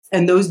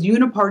And those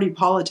uniparty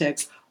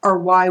politics are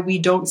why we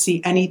don't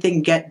see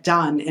anything get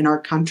done in our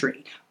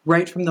country,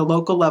 right from the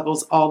local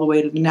levels all the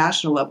way to the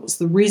national levels.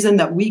 The reason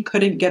that we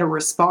couldn't get a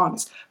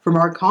response from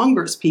our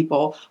Congress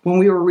people when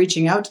we were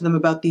reaching out to them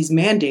about these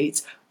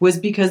mandates was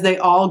because they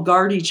all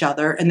guard each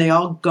other and they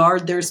all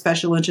guard their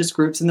special interest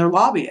groups and their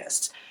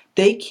lobbyists.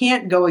 They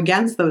can't go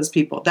against those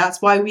people.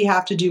 That's why we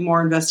have to do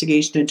more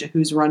investigation into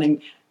who's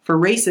running for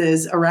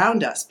races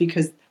around us,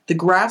 because the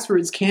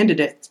grassroots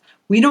candidates,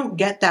 we don't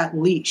get that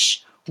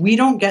leash. We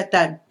don't get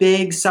that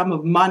big sum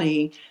of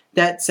money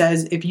that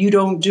says, if you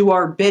don't do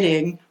our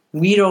bidding,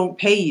 we don't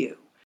pay you.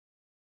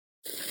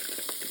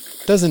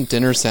 Doesn't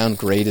dinner sound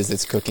great as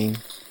it's cooking?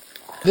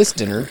 This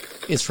dinner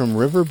is from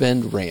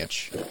Riverbend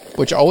Ranch,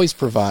 which always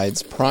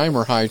provides prime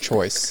or high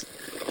choice.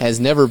 Has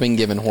never been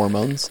given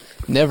hormones,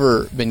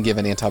 never been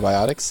given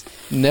antibiotics,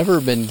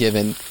 never been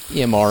given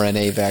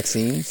mRNA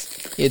vaccines.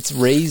 It's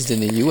raised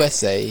in the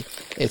USA.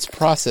 It's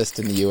processed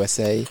in the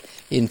USA.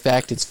 In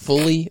fact, it's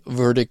fully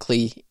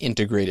vertically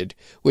integrated,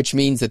 which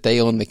means that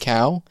they own the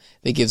cow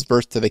that gives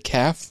birth to the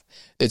calf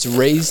that's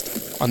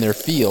raised on their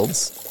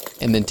fields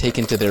and then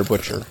taken to their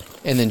butcher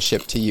and then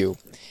shipped to you.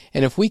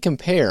 And if we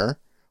compare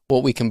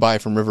what we can buy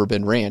from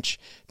Riverbend Ranch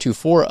to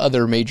 4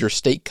 other major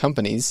steak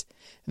companies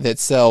that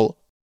sell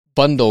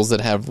bundles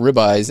that have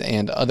ribeyes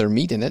and other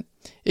meat in it,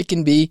 it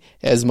can be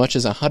as much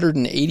as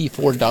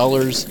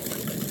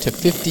 $184 to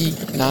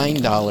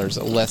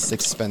 $59 less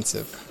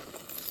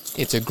expensive.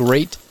 It's a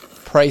great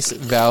price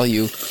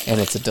value, and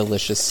it's a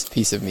delicious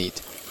piece of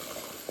meat.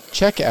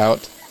 Check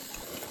out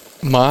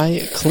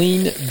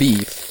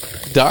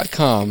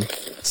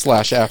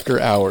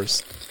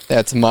mycleanbeef.com/after-hours.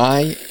 That's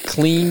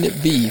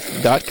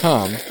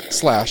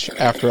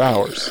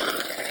mycleanbeef.com/after-hours.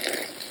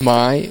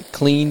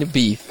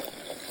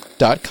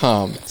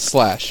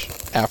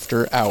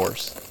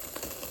 mycleanbeef.com/after-hours.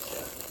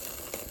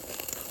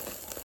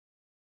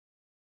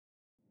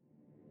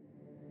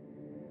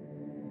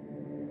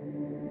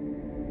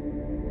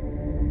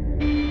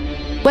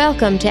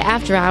 Welcome to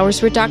After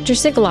Hours with Dr.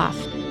 Sigaloff.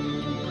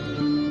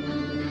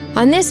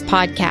 On this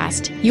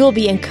podcast, you will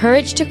be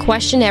encouraged to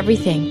question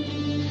everything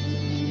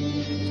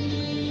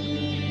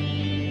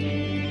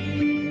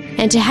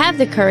and to have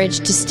the courage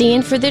to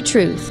stand for the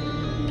truth.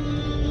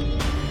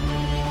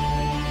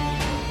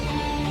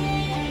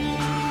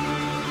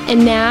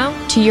 And now,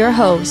 to your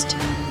host,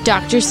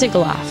 Dr.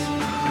 Sigaloff.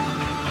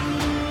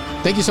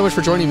 Thank you so much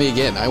for joining me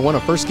again. I want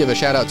to first give a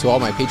shout out to all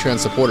my Patreon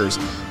supporters.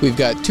 We've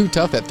got Too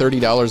Tough at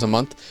 $30 a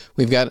month.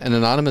 We've got an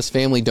anonymous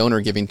family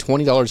donor giving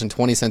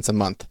 $20.20 a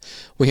month.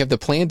 We have the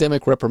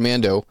Plandemic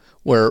Reprimando,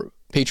 where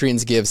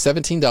patrons give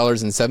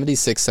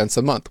 $17.76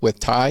 a month, with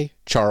Ty,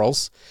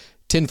 Charles,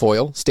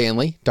 Tinfoil,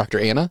 Stanley, Dr.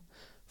 Anna,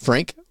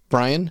 Frank,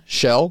 Brian,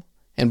 Shell,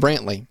 and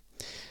Brantley.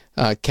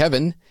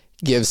 Kevin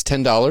gives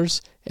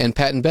 $10, and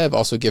Pat and Bev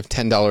also give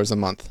 $10 a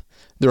month.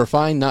 The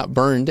Refined Not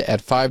Burned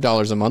at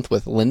 $5 a month,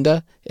 with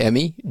Linda,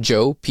 Emmy,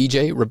 Joe,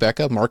 PJ,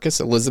 Rebecca, Marcus,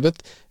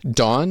 Elizabeth,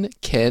 Dawn,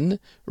 Ken,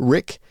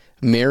 Rick,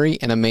 Mary,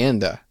 and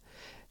Amanda.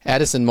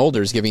 Addison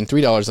Mulder's giving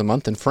 $3 a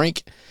month, and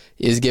Frank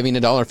is giving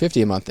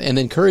 $1.50 a month. And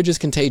then Courage is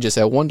Contagious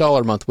at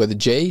 $1 a month, with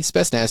Jay,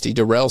 Spess Nasty,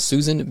 Darrell,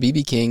 Susan,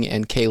 BB King,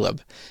 and Caleb.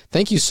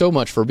 Thank you so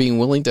much for being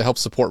willing to help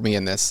support me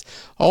in this.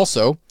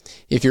 Also,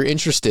 if you're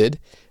interested,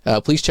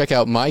 please check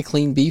out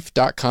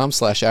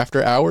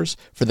mycleanbeef.com/after-hours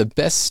for the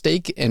best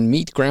steak and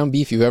meat ground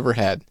beef you've ever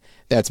had.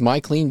 That's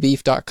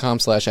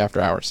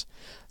mycleanbeef.com/after-hours.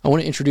 I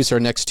want to introduce our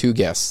next 2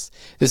 guests.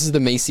 This is the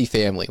Macie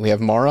family. We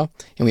have Mara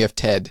and we have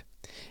Ted.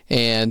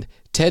 And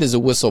Ted is a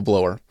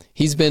whistleblower.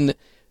 He's been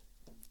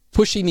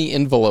pushing the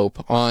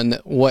envelope on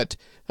what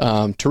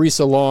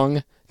Teresa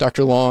Long,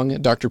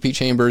 Dr. Pete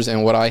Chambers,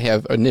 and what I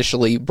have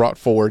initially brought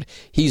forward.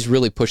 He's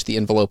really pushed the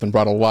envelope and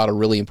brought a lot of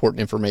really important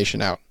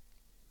information out.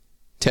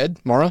 Ted,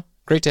 Mara,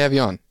 great to have you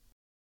on.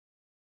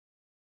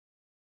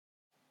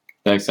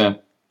 Thanks, Sam.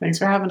 Thanks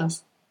for having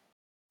us.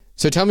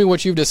 So tell me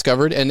what you've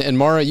discovered. And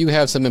Mara, you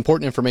have some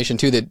important information,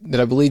 too, that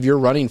I believe you're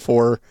running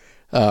for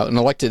an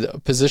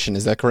elected position.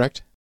 Is that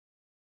correct?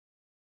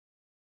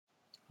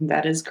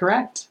 That is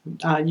correct.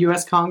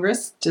 U.S.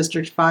 Congress,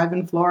 District 5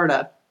 in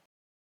Florida.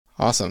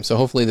 Awesome. So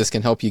hopefully this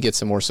can help you get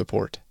some more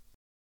support.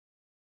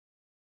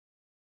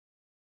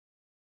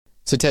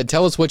 So Ted,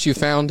 tell us what you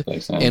found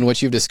and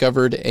what you've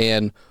discovered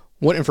and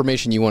what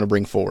information you want to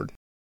bring forward.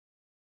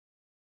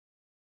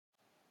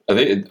 I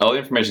think all the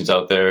information's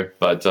out there,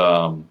 but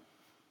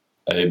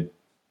I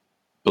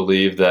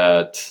believe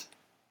that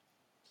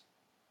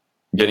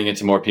getting it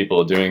to more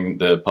people, doing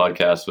the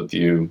podcast with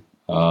you,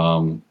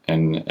 and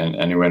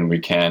anyone we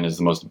can is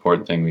the most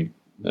important thing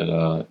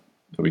that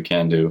we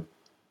can do.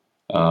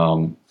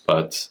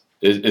 But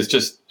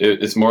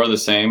it's more of the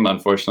same.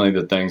 Unfortunately,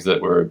 the things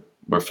that we're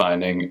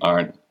finding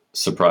aren't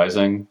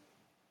surprising.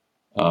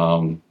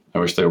 I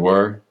wish there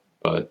were,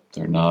 but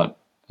they're not.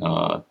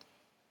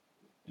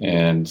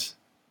 And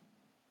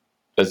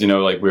as you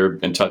know, like, we're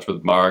in touch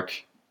with Mark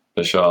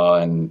Bashaw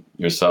and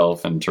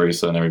yourself and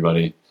Teresa and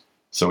everybody.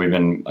 So we've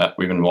been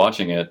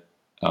watching it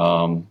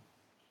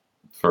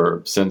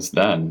for since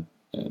then,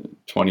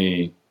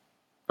 early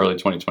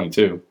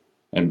 2022.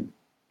 and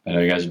I know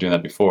you guys are doing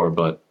that before,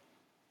 but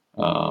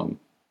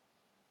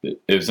it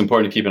was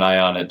important to keep an eye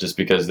on it just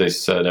because they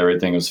said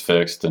everything was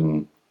fixed,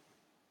 and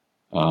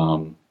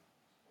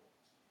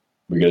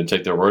we got to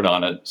take their word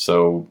on it.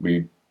 So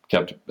we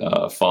kept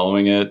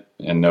following it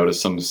and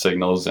noticed some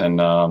signals and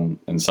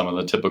some of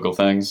the typical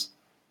things,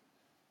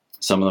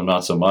 some of them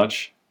not so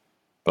much.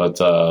 But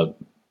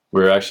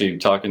we were actually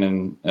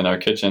talking in our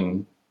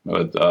kitchen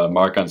with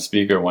Mark on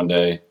speaker one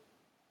day,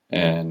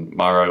 and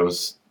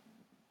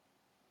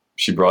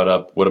she brought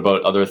up, what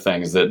about other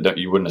things that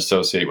you wouldn't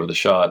associate with a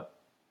shot?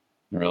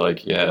 And we're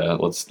like, yeah,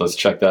 let's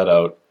check that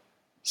out.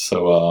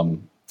 So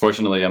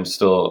fortunately, I'm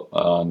still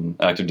on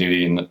active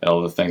duty, and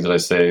all the things that I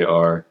say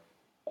are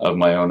of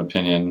my own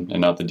opinion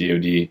and not the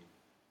DoD.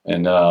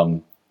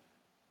 And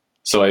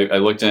so I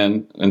looked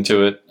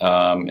into it,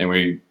 and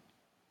we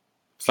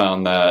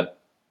found that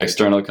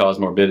external cause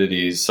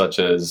morbidities such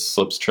as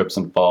slips, trips,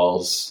 and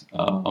falls,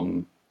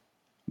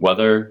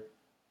 weather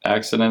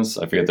accidents,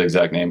 I forget the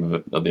exact name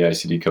of the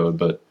ICD code,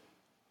 but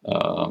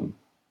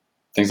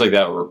things like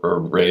that were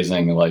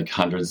raising like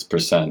hundreds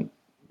 %,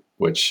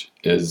 which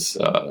is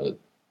a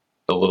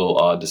little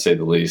odd to say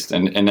the least.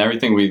 And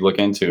everything we look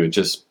into, it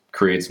just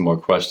creates more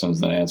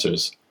questions than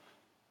answers.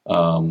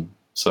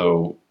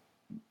 So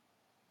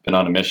been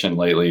on a mission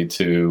lately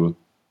to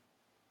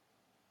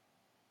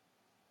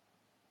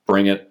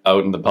bring it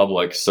out in the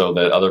public so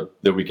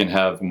that we can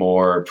have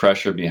more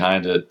pressure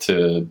behind it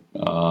to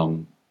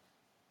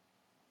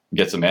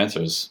get some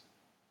answers,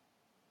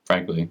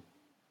 frankly,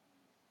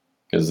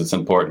 because it's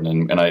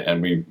important,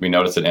 and we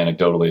notice it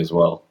anecdotally as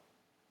well.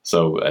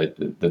 So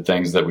the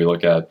things that we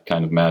look at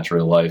kind of match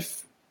real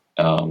life,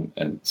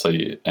 and so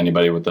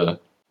anybody with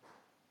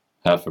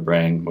half a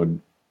brain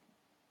would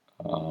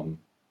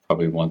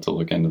probably want to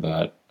look into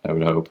that, I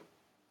would hope.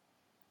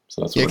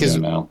 So that's what we're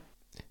doing now.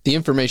 The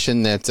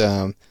information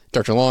that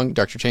Dr. Long,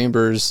 Dr.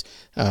 Chambers,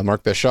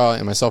 Mark Beshaw,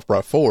 and myself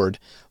brought forward,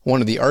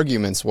 one of the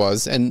arguments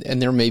was, and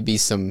there may be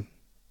some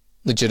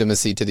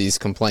legitimacy to these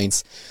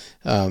complaints,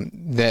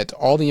 that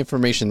all the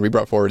information we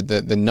brought forward,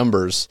 the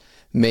numbers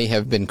may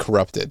have been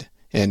corrupted.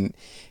 And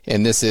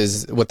this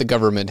is what the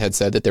government had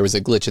said, that there was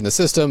a glitch in the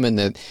system and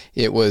that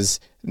it was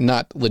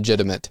not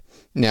legitimate.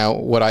 Now,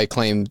 what I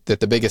claim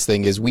that the biggest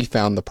thing is we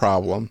found the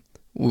problem.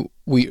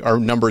 Our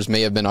numbers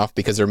may have been off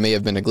because there may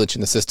have been a glitch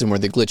in the system, or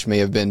the glitch may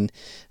have been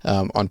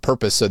on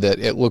purpose so that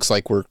it looks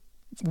like we're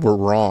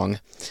wrong.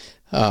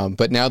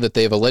 But now that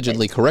they've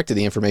allegedly corrected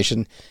the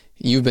information,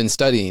 you've been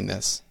studying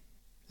this.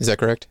 Is that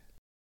correct?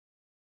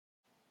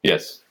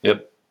 Yes.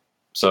 Yep.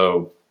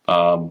 So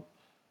when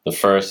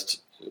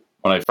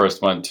I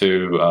first went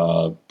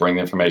to bring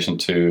the information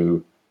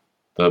to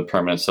the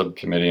Permanent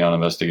Subcommittee on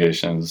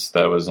Investigations,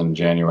 that was in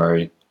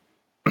January.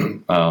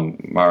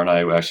 Mara and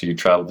I actually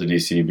traveled to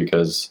DC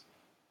because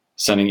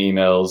sending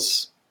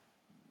emails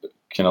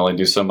can only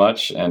do so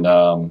much,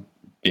 and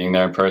being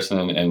there in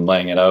person and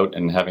laying it out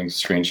and having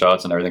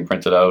screenshots and everything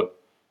printed out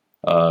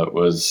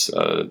was,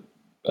 I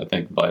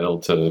think, vital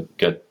to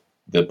get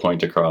the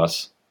point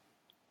across.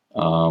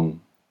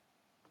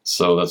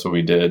 So that's what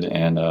we did,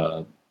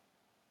 and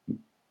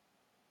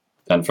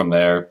then from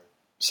there,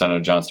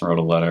 Senator Johnson wrote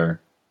a letter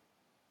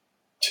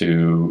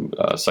to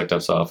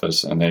SecDef's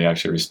office, and they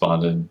actually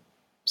responded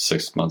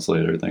 6 months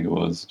later. I think it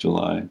was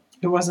July.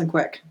 It wasn't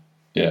quick.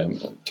 Yeah,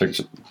 it took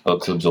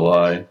up to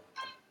July.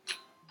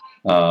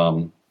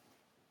 And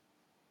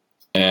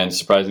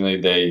surprisingly,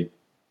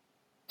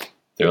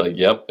 they're like,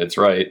 yep, it's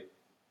right.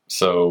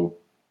 So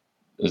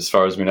as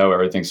far as we know,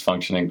 everything's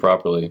functioning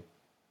properly.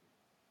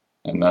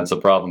 And that's a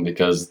problem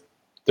because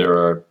there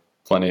are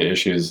plenty of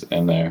issues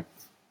in there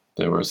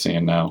that we're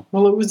seeing now.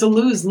 Well, it was a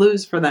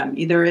lose-lose for them.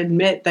 Either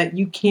admit that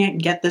you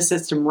can't get the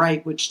system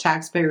right, which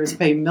taxpayers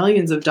pay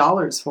millions of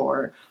dollars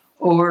for,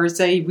 or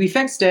say we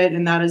fixed it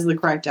and that is the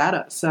correct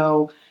data.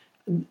 So,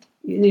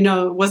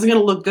 it wasn't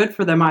going to look good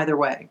for them either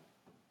way.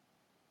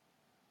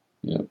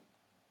 Yep.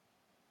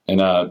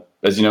 And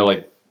as you know,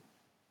 like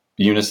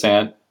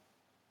Unisant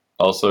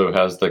also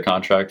has the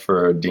contract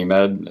for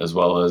DMED as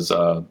well as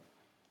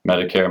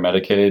Medicare,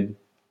 Medicaid,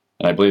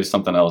 and I believe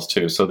something else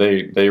too. So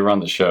they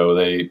run the show.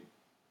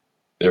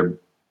 They're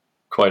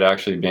quite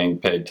actually being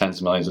paid tens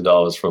of millions of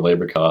dollars for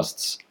labor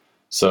costs.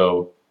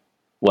 So,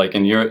 like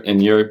in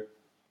your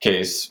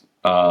case,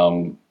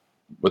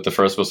 with the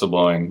first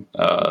whistleblowing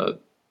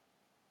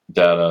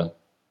data,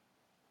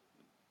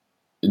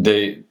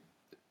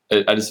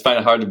 I just find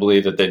it hard to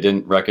believe that they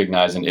didn't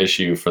recognize an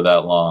issue for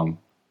that long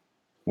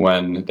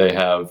when they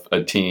have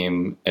a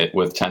team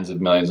with tens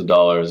of millions of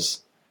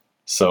dollars.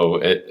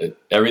 So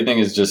everything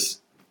is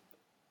just,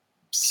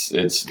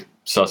 it's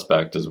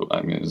suspect is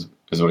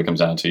what it comes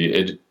down to.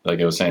 It, like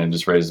I was saying, it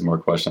just raises more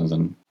questions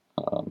and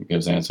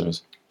gives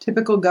answers.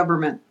 Typical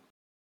government.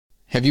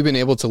 Have you been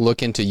able to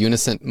look into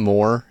Unisant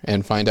more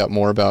and find out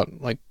more about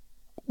like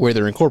where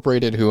they're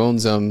incorporated, who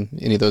owns them,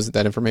 any of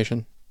that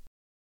information?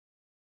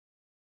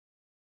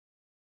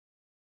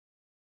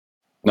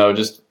 No,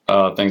 just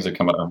things that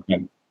come up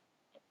in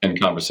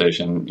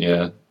conversation.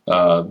 Yeah,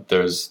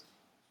 there's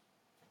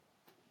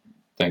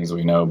things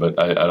we know,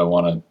 but I don't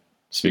want to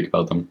speak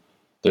about them.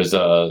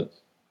 But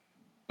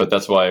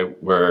that's why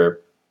we're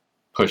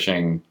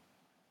pushing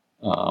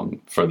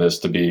for this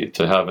to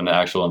have an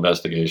actual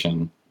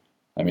investigation.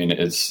 I mean,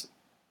 it's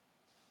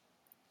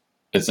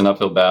an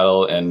uphill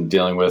battle, and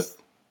dealing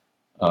with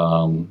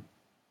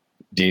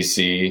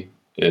DC,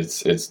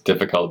 it's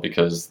difficult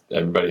because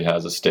everybody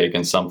has a stake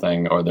in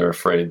something, or they're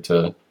afraid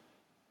to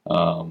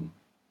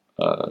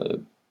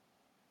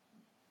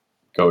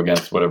go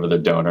against whatever the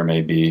donor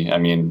may be. I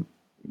mean,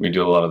 we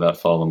do a lot of that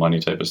follow the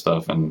money type of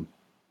stuff, and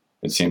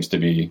it seems to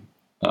be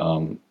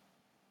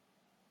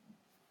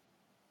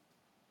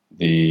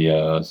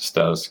the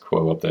status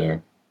quo up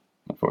there,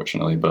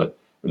 unfortunately. But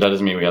that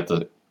doesn't mean we have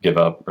to give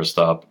up or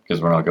stop,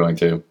 because we're not going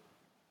to.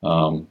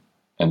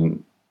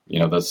 And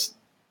that's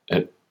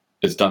it.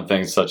 It's done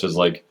things such as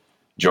like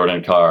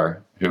Jordan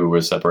Carr, who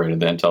was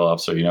separated, the intel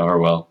officer. You know her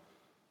well.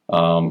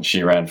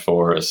 She ran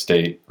for a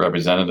state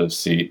representative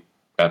seat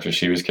after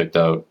she was kicked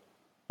out,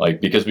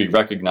 because we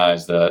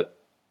recognize that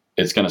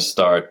it's going to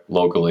start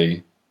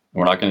locally.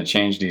 We're not going to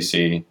change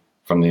DC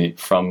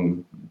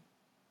from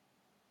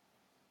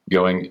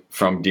going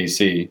from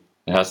DC.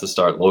 It has to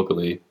start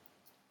locally.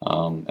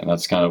 And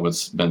that's kind of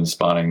what's been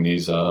spawning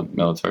these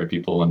military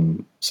people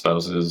and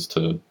spouses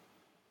to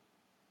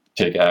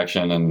take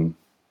action, and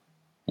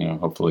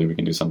hopefully we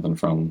can do something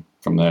from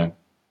there.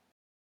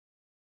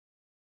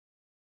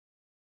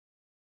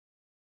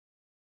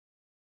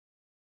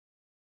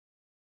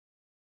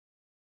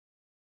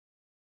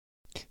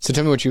 So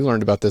tell me what you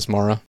learned about this,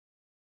 Mara.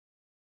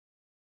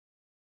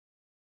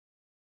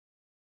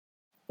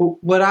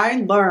 What I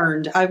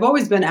learned, I've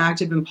always been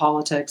active in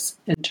politics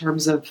in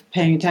terms of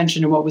paying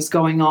attention to what was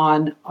going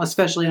on,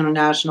 especially on a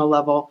national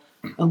level.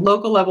 A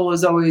local level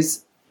was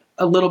always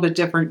a little bit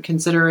different,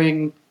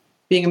 considering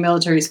being a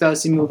military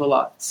spouse, you move a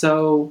lot.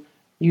 So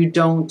you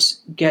don't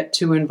get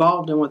too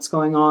involved in what's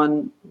going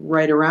on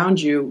right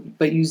around you,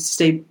 but you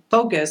stay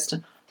focused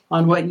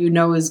on what you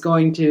know is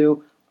going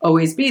to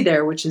always be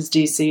there, which is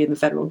DC and the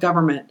federal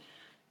government.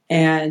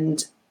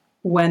 And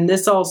when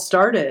this all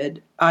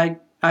started, I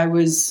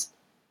was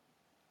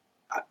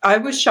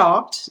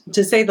shocked,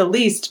 to say the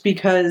least,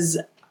 because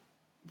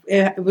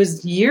it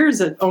was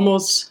years,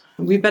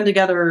 we've been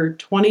together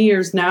 20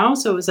 years now,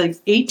 so it was like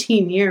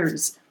 18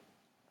 years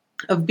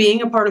of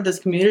being a part of this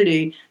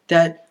community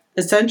that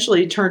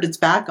essentially turned its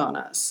back on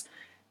us.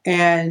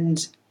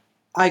 And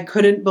I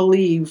couldn't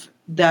believe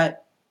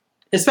that,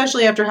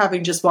 especially after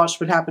having just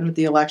watched what happened with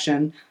the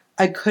election,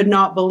 I could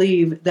not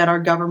believe that our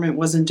government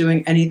wasn't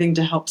doing anything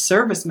to help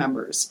service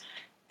members.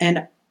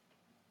 And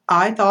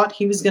I thought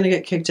he was going to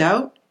get kicked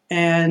out.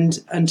 And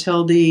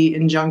until the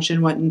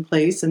injunction went in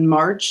place in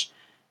March,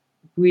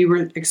 we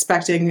were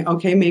expecting,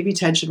 okay, maybe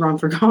Ted should run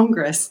for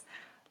Congress.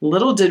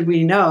 Little did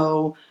we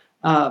know,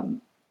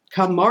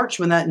 come March,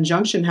 when that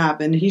injunction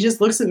happened, he just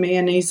looks at me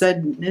and he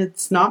said,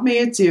 "It's not me,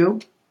 it's you."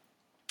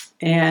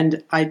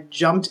 And I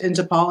jumped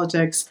into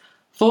politics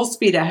full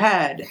speed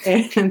ahead.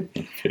 And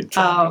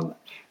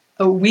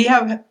we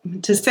have,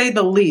 to say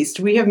the least,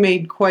 we have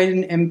made quite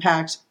an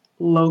impact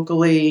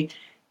locally.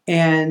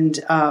 And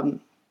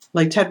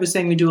like Ted was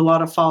saying, we do a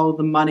lot of follow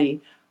the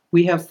money.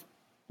 We have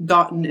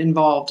gotten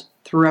involved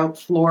throughout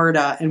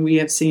Florida, and we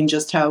have seen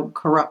just how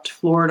corrupt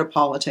Florida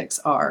politics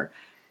are.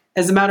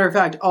 As a matter of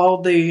fact,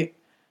 all the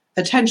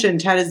attention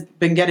Ted has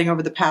been getting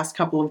over the past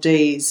couple of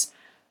days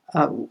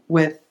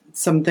with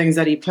some things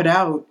that he put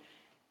out,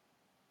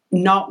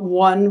 not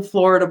one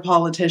Florida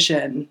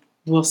politician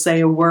will say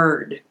a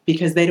word,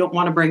 because they don't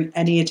want to bring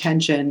any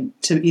attention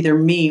to either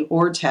me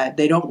or Ted.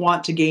 They don't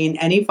want to gain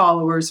any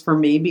followers for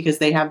me, because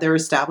they have their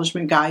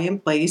establishment guy in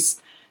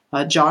place,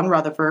 John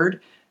Rutherford,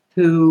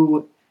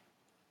 who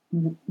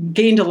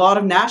gained a lot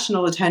of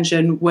national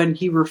attention when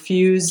he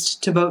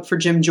refused to vote for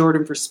Jim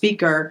Jordan for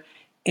Speaker,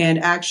 and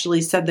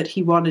actually said that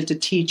he wanted to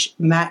teach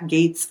Matt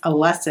Gaetz a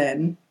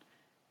lesson.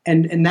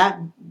 And that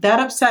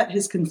upset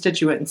his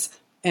constituents.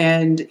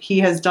 And he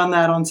has done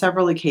that on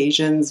several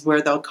occasions,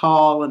 where they'll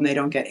call and they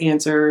don't get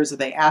answers, or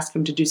they ask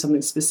him to do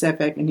something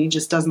specific, and he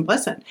just doesn't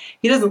listen.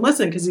 He doesn't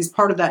listen because he's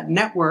part of that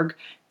network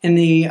in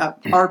the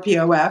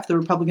RPOF, the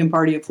Republican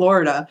Party of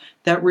Florida,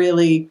 that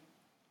really,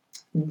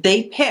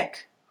 they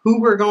pick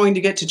who we're going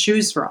to get to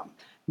choose from.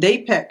 They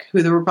pick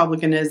who the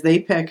Republican is. They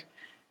pick,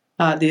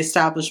 the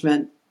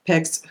establishment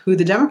picks who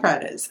the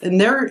Democrat is. And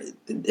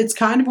it's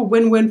kind of a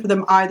win-win for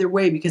them either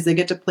way, because they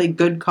get to play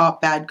good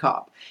cop, bad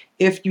cop.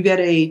 If you get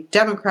a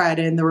Democrat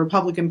in, the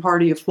Republican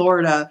Party of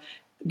Florida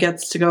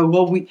gets to go,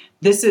 well,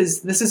 this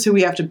is who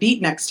we have to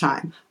beat next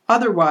time.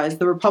 Otherwise,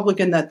 the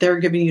Republican that they're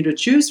giving you to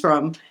choose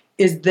from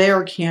is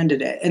their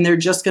candidate, and they're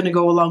just going to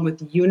go along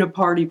with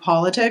uniparty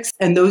politics.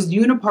 And those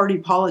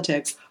uniparty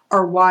politics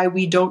are why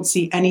we don't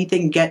see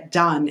anything get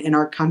done in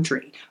our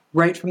country,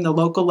 right from the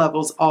local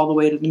levels all the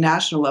way to the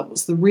national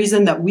levels. The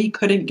reason that we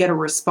couldn't get a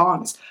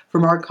response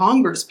from our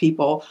Congress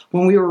people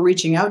when we were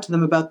reaching out to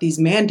them about these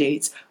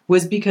mandates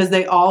was because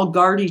they all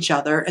guard each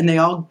other, and they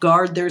all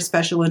guard their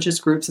special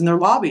interest groups and their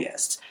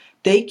lobbyists.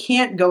 They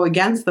can't go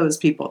against those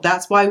people.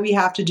 That's why we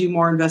have to do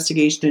more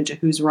investigation into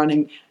who's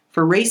running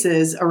for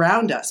races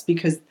around us,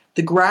 because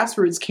The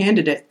grassroots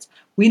candidates,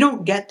 we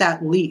don't get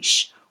that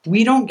leash.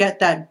 We don't get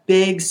that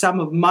big sum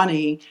of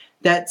money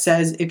that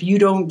says, if you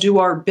don't do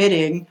our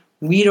bidding,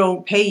 we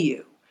don't pay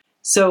you.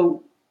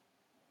 So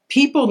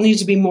people need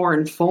to be more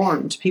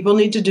informed. People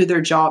need to do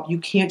their job. You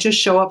can't just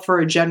show up for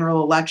a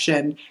general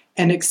election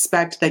and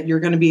expect that you're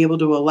going to be able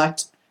to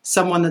elect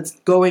someone that's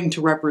going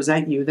to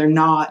represent you. They're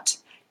not.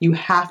 You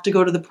have to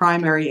go to the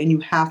primary and you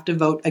have to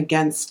vote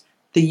against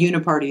the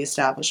uniparty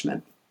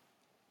establishment.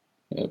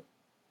 Yeah.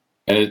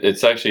 And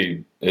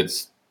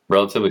it's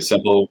relatively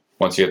simple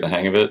once you get the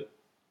hang of it.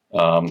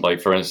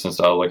 Like, for instance,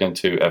 I'll look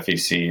into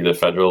FEC, the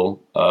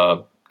federal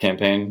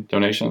campaign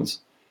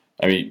donations.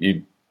 I mean,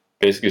 you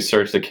basically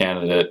search the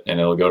candidate and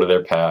it'll go to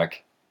their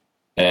PAC.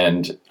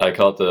 And I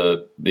call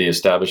it the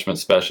establishment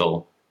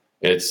special.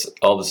 It's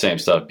all the same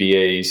stuff.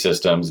 BAE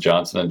Systems,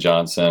 Johnson &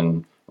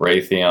 Johnson,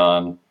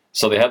 Raytheon.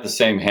 So they have the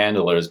same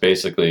handlers,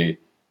 basically.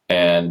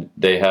 And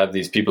they have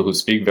these people who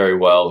speak very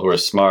well, who are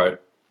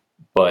smart,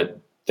 but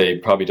they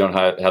probably don't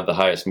have the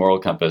highest moral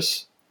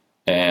compass.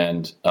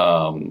 And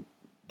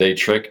they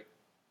trick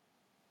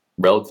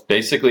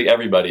basically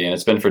everybody, and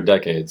it's been for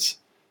decades.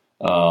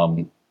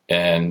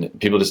 And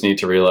people just need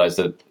to realize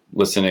that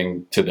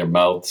listening to their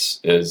mouths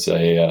is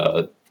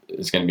going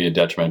to be a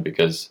detriment,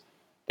 because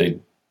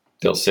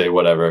they'll say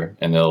whatever,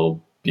 and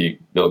they'll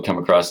come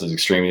across as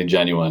extremely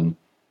genuine.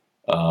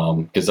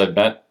 Because I've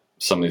met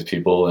some of these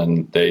people,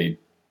 and they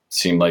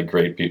seem like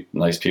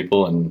nice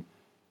people, and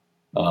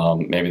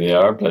maybe they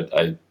are, but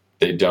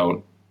they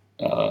don't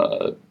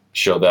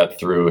show that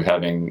through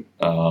having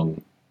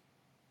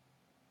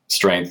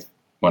strength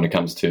when it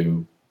comes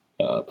to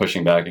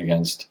pushing back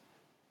against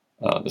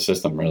the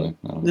system, really.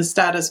 The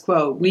status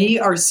quo. We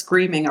are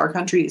screaming, our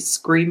country is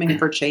screaming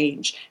for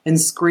change and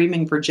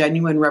screaming for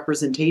genuine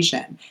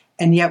representation.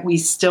 And yet we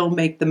still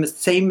make the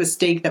same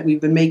mistake that we've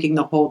been making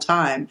the whole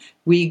time.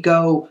 We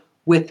go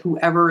with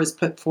whoever is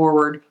put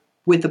forward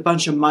with a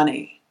bunch of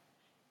money.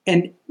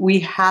 And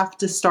we have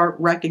to start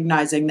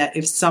recognizing that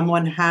if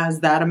someone has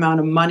that amount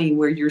of money,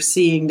 where you're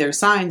seeing their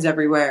signs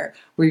everywhere,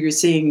 where you're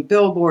seeing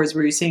billboards,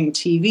 where you're seeing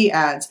TV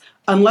ads,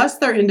 unless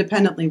they're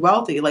independently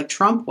wealthy like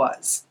Trump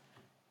was,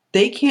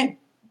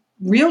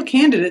 real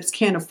candidates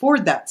can't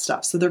afford that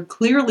stuff. So they're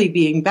clearly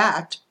being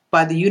backed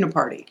by the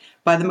uniparty,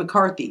 by the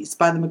McCarthys,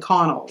 by the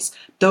McConnells.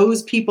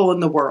 Those people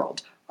in the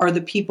world are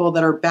the people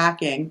that are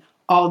backing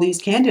all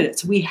these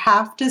candidates. We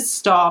have to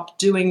stop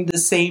doing the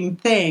same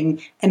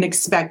thing and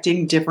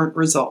expecting different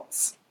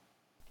results.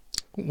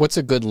 What's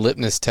a good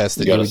litmus test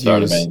that you you would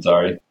use?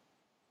 Sorry.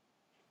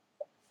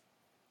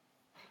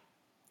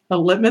 The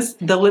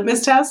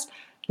litmus test,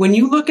 when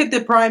you look at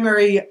the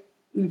primary,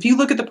 if you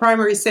look at the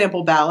primary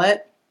sample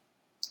ballot,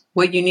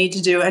 what you need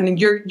to do, and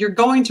you're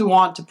going to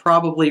want to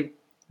probably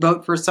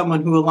vote for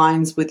someone who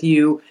aligns with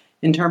you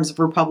in terms of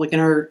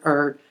Republican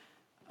or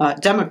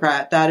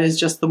Democrat. That is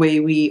just the way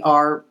we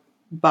are,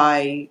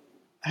 by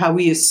how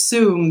we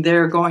assume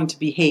they're going to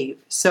behave.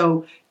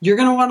 So you're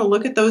going to want to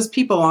look at those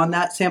people on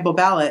that sample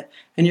ballot,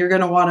 and you're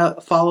going to want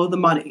to follow the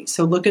money.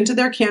 So look into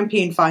their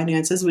campaign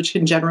finances, which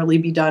can generally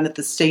be done at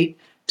the state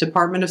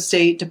Department of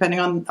State,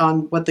 depending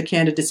on what the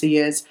candidacy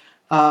is.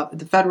 At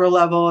the federal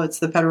level, it's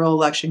the Federal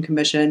Election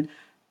Commission,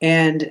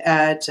 and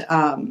at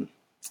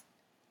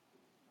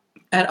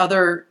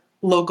other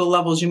local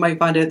levels, you might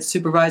find it at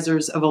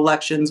supervisors of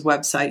elections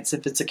websites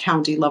if it's a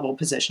county level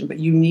position. But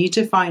you need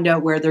to find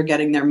out where they're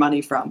getting their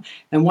money from.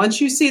 And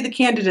once you see the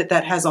candidate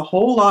that has a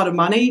whole lot of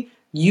money,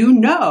 you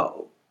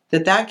know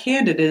that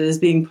candidate is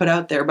being put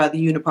out there by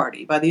the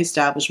uniparty, by the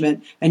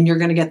establishment, and you're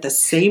going to get the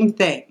same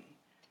thing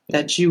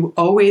that you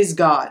always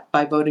got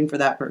by voting for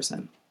that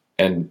person.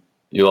 And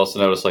you'll also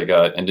notice, like,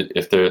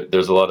 if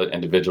there's a lot of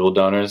individual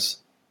donors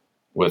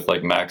with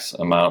like max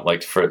amount,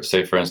 like for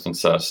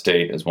instance,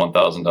 state is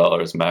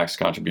 $1,000 max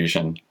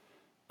contribution,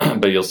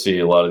 but you'll see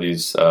a lot of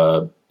these.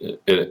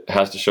 It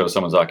has to show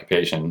someone's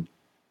occupation,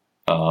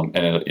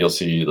 and you'll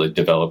see like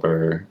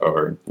developer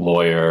or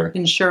lawyer,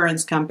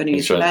 insurance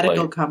companies,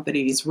 medical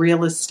companies,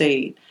 real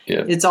estate.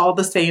 Yeah. It's all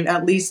the same.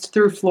 At least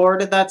through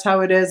Florida, that's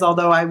how it is.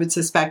 Although I would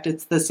suspect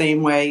it's the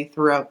same way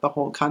throughout the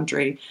whole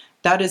country.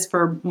 That is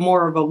for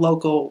more of a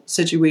local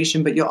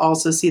situation, but you'll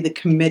also see the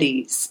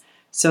committees.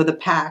 So the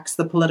PACs,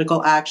 the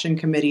political action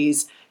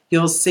committees,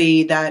 you'll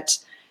see that,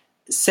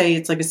 say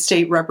it's like a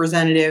state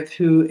representative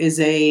who is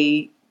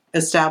a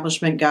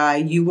establishment guy,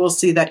 you will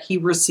see that he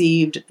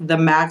received the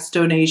max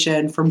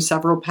donation from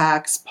several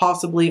PACs,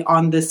 possibly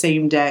on the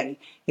same day.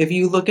 If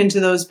you look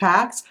into those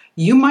PACs,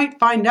 you might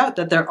find out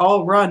that they're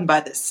all run by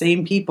the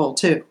same people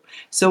too.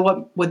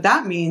 So what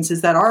that means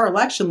is that our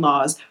election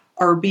laws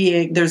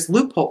there's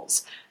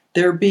loopholes.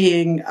 They're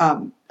being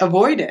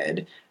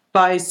avoided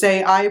by,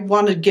 say, I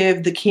want to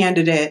give the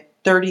candidate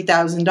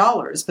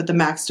 $30,000, but the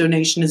max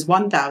donation is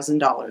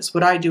 $1,000.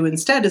 What I do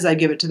instead is I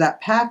give it to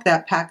that PAC.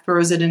 That PAC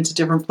throws it into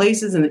different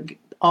places, and it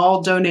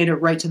all donate it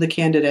right to the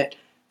candidate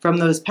from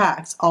those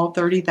PACs, all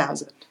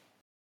 $30,000.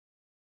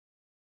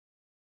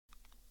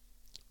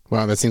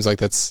 Wow, that seems like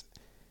that's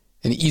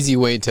an easy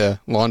way to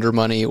launder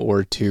money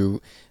or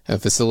to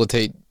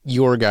facilitate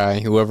your guy,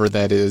 whoever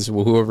that is,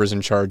 whoever's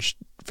in charge,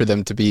 for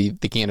them to be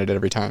the candidate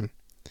every time.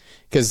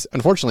 Because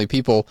unfortunately,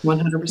 people,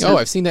 100%. Oh,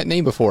 I've seen that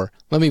name before,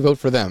 let me vote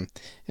for them,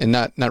 and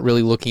not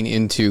really looking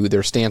into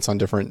their stance on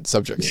different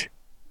subjects.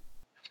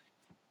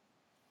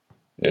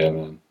 Yeah,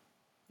 man.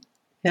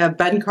 Yeah,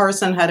 Ben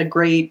Carson had a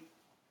great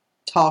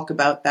talk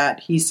about that.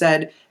 He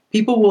said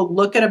people will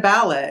look at a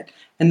ballot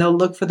and they'll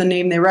look for the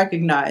name they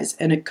recognize,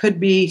 and it could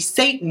be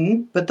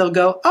Satan, but they'll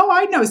go, "Oh,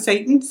 I know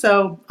Satan,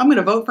 so I'm going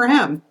to vote for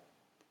him."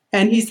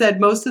 And he said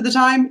most of the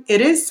time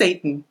it is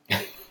Satan.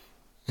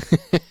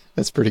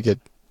 That's pretty good.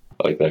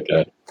 I like that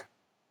guy.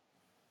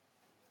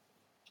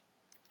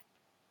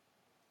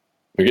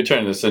 We could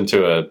turn this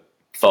into a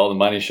Follow the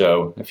Money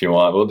show if you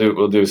want.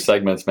 We'll do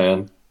segments,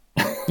 man.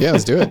 Yeah,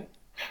 let's do it.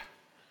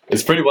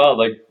 It's pretty wild.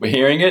 Like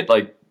hearing it,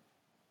 like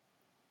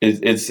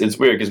it's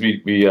weird because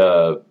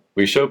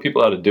we show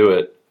people how to do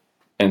it,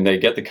 and they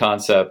get the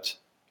concept,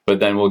 but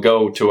then we'll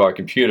go to our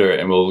computer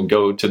and we'll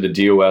go to the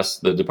DOS,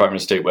 the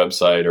Department of State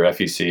website, or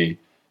FEC,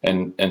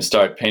 and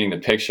start painting the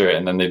picture,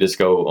 and then they just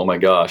go, "Oh my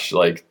gosh,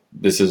 like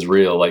this is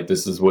real. Like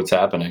this is what's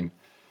happening,"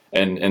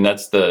 and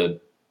that's the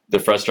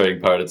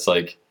frustrating part. It's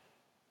like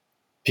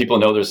people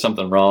know there's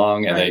something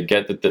wrong, and they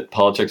get that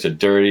politics are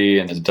dirty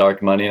and there's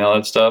dark money and all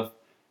that stuff.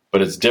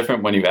 But it's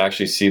different when you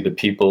actually see the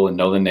people and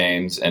know the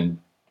names and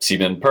see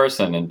them in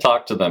person and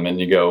talk to them, and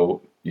you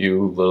go,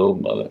 "You little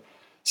mother."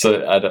 So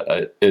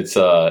it's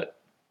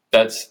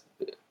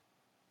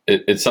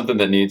something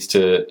that needs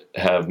to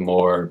have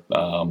more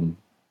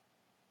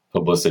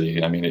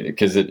publicity. I mean,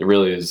 because it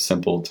really is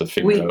simple to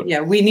figure out. Yeah,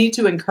 we need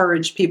to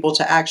encourage people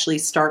to actually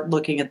start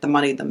looking at the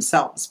money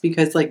themselves,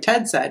 because like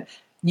Ted said,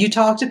 you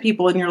talk to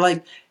people and you're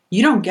like,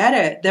 you don't get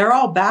it. They're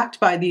all backed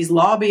by these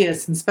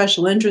lobbyists and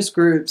special interest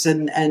groups,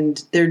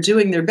 and they're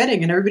doing their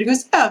bidding. And everybody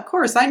goes, "Yeah, of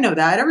course, I know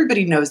that.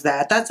 Everybody knows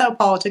that. That's how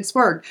politics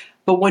work."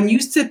 But when you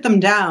sit them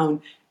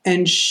down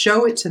and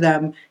show it to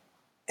them,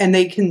 and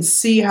they can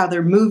see how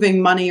they're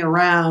moving money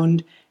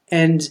around,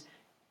 and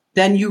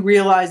then you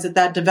realize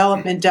that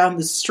development down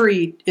the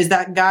street is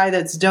that guy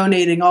that's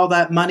donating all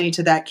that money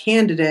to that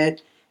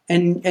candidate,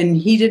 and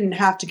he didn't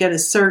have to get a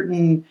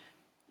certain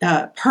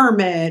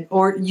permit,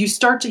 or you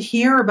start to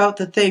hear about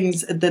the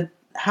things that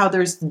how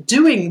there's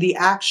doing the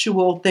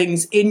actual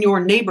things in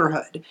your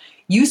neighborhood.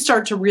 You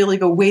start to really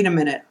go, wait a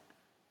minute,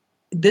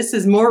 this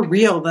is more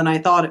real than I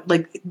thought.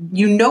 Like,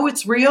 you know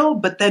it's real,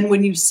 but then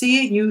when you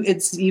see it,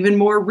 it's even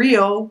more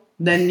real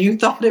than you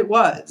thought it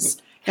was.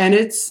 And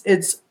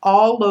it's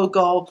all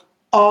local,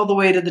 all the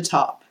way to the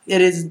top.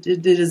 It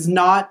is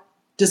not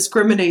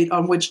discriminate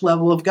on which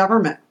level of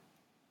government.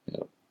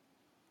 Yep.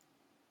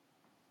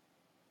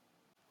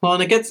 Well,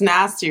 and it gets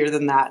nastier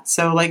than that.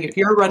 So, like, if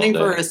you're running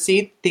for a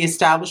seat, the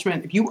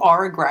establishment, if you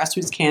are a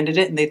grassroots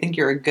candidate and they think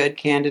you're a good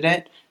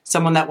candidate,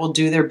 someone that will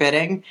do their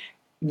bidding,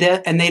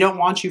 and they don't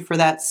want you for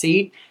that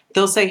seat,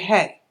 they'll say,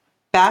 "Hey,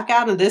 back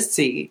out of this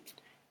seat,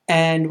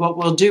 and what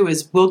we'll do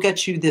is we'll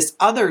get you this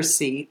other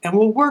seat, and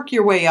we'll work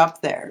your way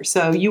up there.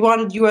 So you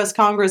wanted U.S.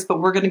 Congress,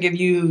 but we're going to give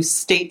you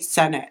state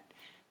Senate."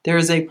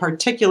 There's a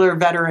particular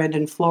veteran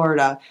in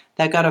Florida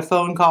that got a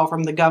phone call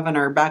from the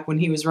governor back when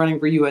he was running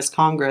for U.S.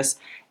 Congress,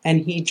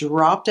 and he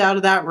dropped out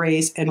of that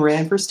race and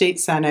ran for state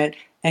Senate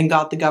and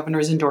got the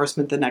governor's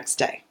endorsement the next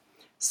day.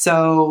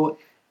 So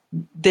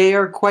they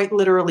are quite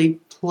literally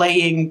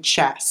playing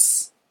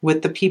chess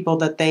with the people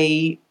that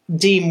they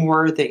deem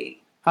worthy.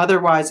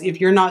 Otherwise,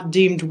 if you're not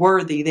deemed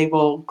worthy, they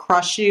will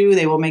crush you.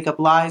 They will make up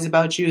lies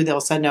about you.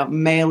 They'll send out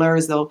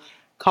mailers. They'll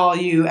call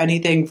you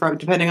anything from,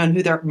 depending on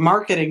who they're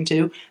marketing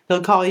to,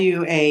 they'll call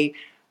you a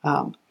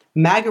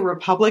MAGA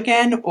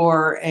Republican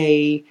or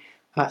a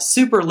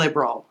super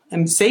liberal.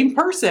 And same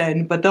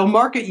person, but they'll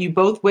market you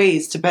both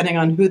ways depending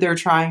on who they're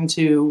trying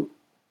to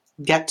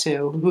get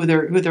to, who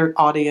their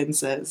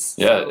audience is.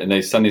 Yeah, and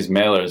they send these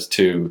mailers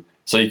to.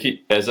 So you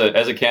keep, as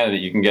a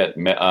candidate, you can get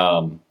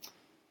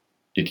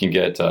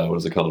what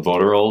is it called,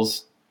 voter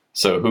rolls.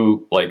 So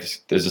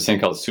there's this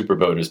thing called super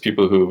voters,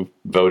 people who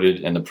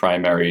voted in the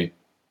primary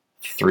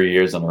 3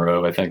 years in a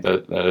row, I think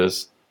that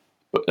is.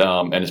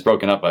 And it's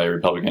broken up by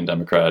Republican,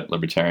 Democrat,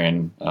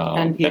 Libertarian,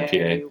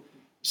 NPA.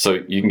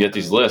 So you can get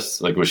these lists,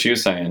 like what she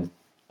was saying,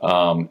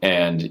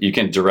 and you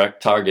can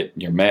direct target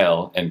your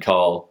mail and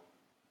call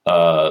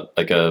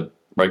like a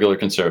regular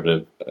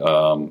conservative,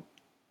 and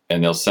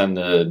they'll send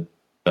the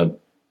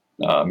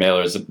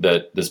mailers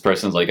that this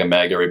person's like a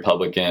MAGA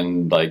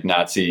Republican, like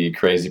Nazi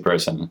crazy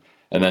person,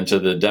 and then to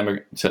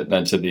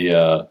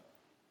the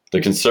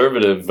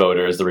conservative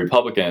voters, the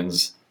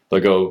Republicans, they'll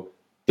go,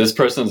 this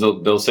person's,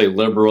 they'll say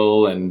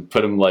liberal and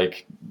put them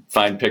like,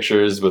 find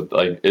pictures with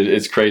like,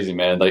 it's crazy,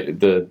 man. Like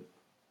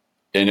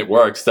and it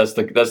works. That's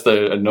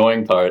the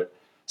annoying part.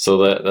 So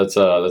that's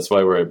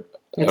why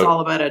it's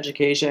all about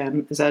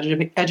education. It's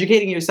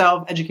educating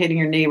yourself, educating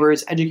your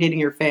neighbors, educating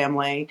your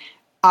family.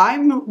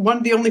 I'm one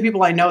of the only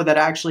people I know that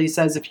actually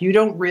says, if you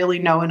don't really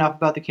know enough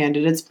about the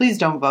candidates, please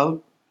don't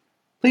vote.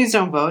 Please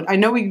don't vote. I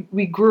know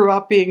we grew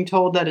up being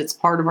told that it's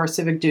part of our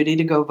civic duty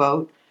to go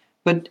vote,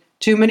 but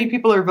Too many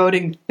people are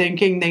voting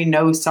thinking they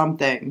know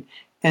something.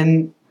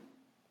 And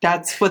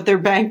that's what they're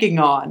banking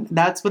on.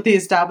 That's what the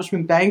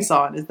establishment banks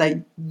on, is that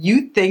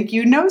you think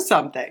you know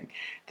something.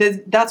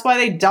 That's why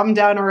they dumb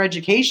down our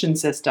education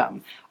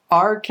system.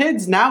 Our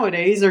kids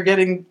nowadays are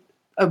getting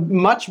a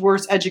much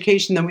worse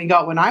education than we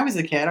got when I was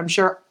a kid. I'm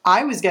sure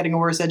I was getting a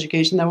worse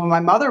education than when my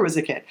mother was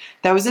a kid.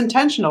 That was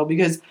intentional,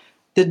 because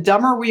the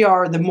dumber we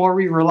are, the more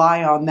we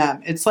rely on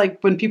them. It's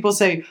like when people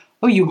say,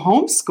 oh, you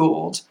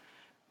homeschooled.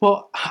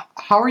 Well,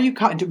 how are you?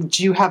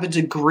 Do you have a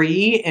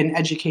degree in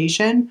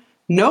education?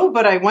 No,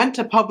 but I went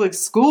to public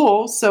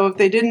school. So if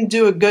they didn't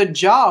do a good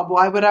job,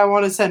 why would I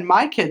want to send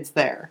my kids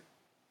there?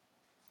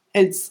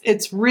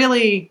 It's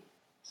really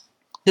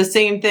the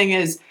same thing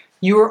as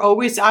you were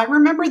always. I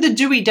remember the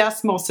Dewey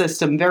Decimal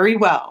System very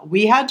well.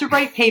 We had to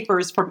write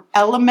papers from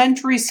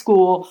elementary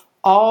school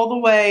all the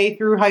way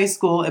through high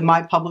school in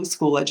my public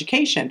school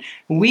education.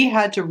 We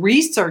had to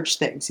research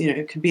things.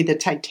 It could be the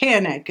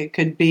Titanic, it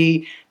could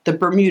be the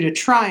Bermuda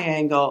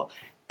Triangle,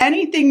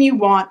 anything you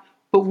want.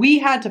 But we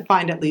had to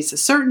find at least a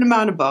certain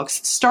amount of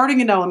books, starting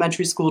in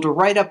elementary school, to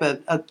write up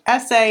an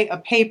essay, a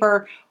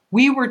paper.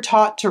 We were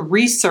taught to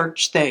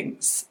research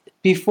things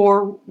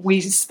before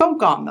we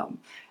spoke on them.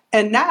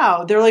 And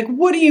now they're like,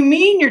 what do you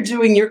mean you're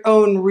doing your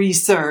own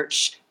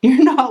research?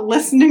 You're not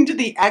listening to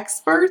the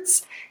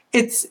experts?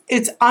 It's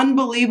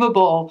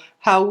unbelievable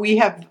how we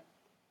have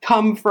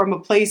come from a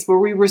place where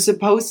we were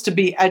supposed to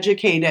be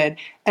educated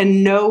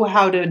and know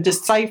how to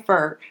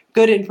decipher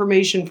good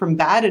information from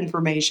bad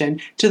information,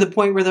 to the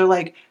point where they're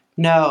like,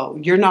 no,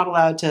 you're not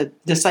allowed to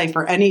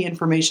decipher any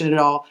information at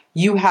all.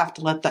 You have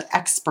to let the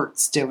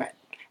experts do it.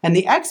 And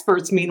the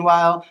experts,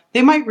 meanwhile,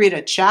 they might read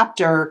a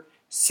chapter,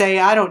 say,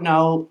 I don't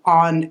know,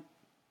 on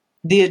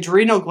the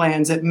adrenal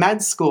glands at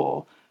med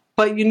school.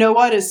 But you know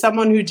what? As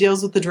someone who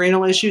deals with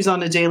adrenal issues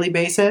on a daily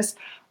basis,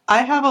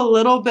 I have a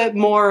little bit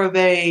more of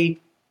a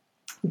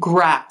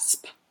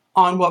grasp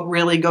on what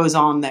really goes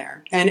on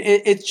there. And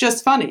it's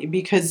just funny,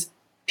 because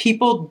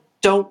people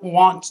don't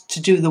want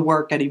to do the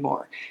work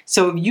anymore.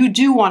 So if you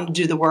do want to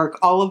do the work,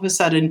 all of a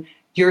sudden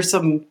you're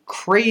some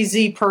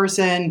crazy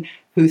person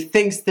who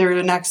thinks they're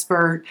an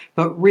expert,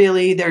 but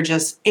really they're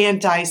just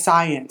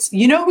anti-science.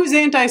 You know who's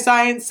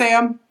anti-science,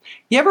 Sam?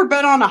 You ever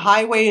been on a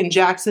highway in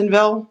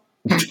Jacksonville?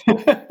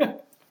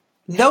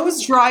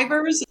 Those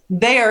drivers,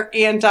 they are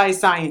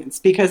anti-science,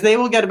 because they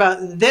will get about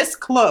this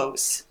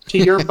close to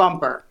your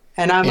bumper.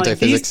 And I'm like,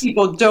 these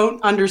people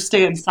don't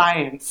understand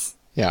science.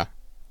 Yeah.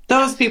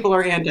 Those people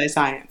are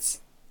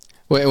anti-science.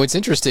 Well, what's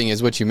interesting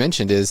is what you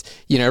mentioned is,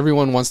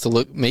 everyone wants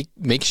to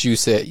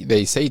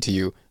they say to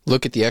you,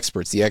 look at the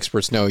experts. The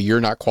experts know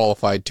you're not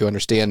qualified to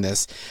understand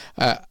this.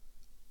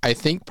 I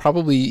think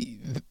probably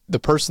the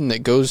person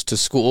that goes to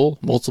school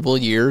multiple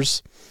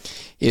years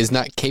is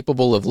not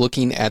capable of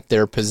looking at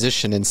their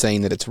position and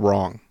saying that it's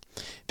wrong,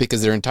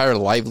 because their entire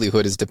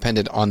livelihood is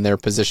dependent on their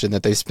position,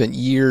 that they spent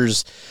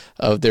years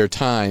of their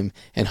time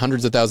and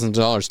hundreds of thousands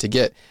of dollars to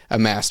get a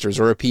master's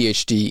or a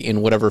PhD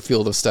in whatever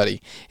field of study.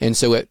 And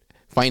so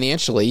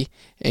financially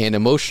and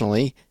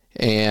emotionally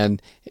and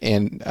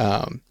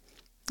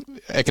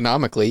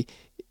economically,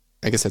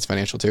 I guess that's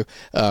financial too,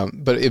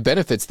 but it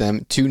benefits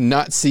them to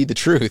not see the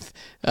truth,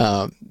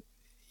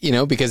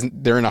 because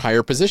they're in a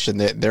higher position.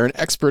 They're an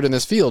expert in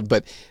this field.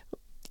 But,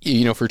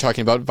 if we're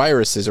talking about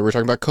viruses, or we're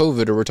talking about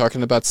COVID, or we're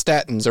talking about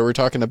statins, or we're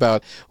talking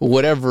about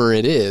whatever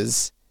it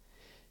is,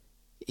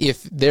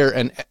 if they're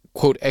an,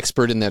 quote,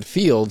 expert in that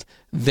field,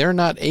 they're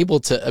not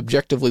able to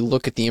objectively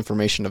look at the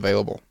information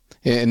available.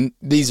 And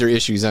these are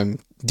issues I'm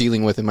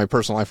dealing with in my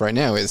personal life right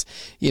now is,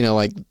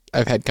 like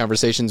I've had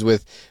conversations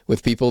with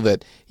people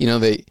that,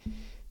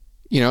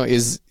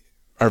 is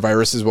our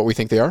viruses what we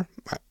think they are?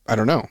 I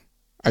don't know.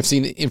 I've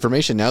seen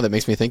information now that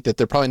makes me think that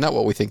they're probably not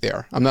what we think they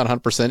are. I'm not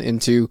 100%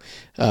 into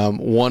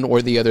one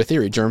or the other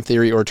theory, germ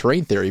theory or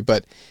terrain theory,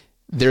 but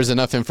there's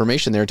enough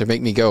information there to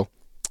make me go,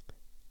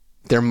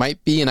 there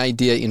might be an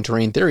idea in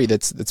terrain theory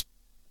that's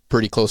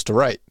pretty close to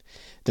right.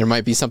 There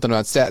might be something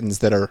about statins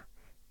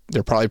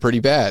they're probably pretty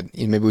bad.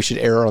 Maybe we should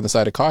err on the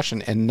side of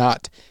caution and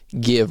not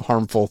give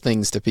harmful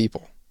things to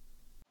people.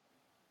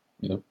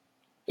 Yep.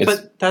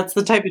 But that's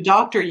the type of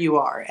doctor you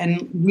are.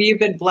 And we've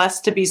been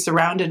blessed to be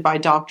surrounded by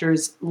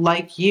doctors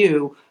like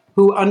you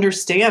who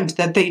understand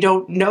that they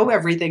don't know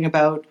everything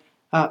about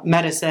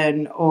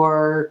medicine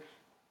or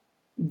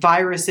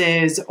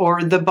viruses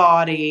or the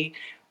body.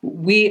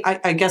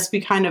 I guess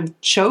we kind of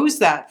chose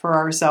that for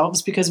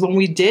ourselves, because when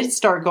we did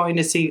start going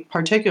to see,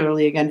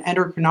 particularly again,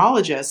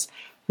 endocrinologists,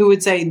 who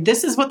would say,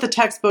 this is what the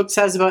textbook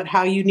says about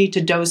how you need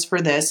to dose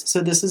for this, so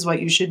this is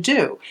what you should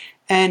do.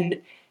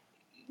 And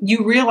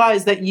you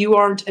realize that you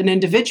aren't an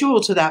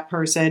individual to that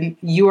person.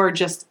 You are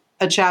just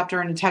a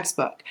chapter in a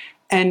textbook.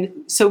 And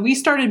so we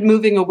started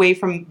moving away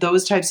from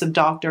those types of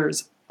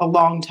doctors a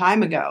long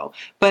time ago.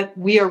 But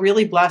we are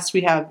really blessed.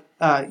 We have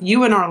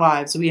you in our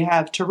lives. We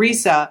have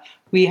Teresa.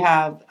 We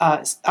have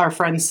our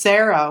friend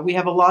Sarah. We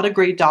have a lot of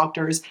great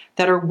doctors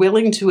that are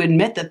willing to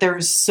admit that there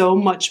is so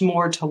much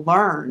more to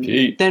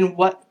learn than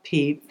what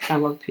Pete. I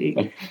love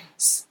Pete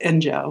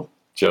and Joe.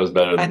 Joe's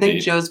better than I think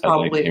Pete. Joe's I think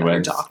probably he a better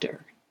wins.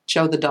 doctor.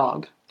 Joe the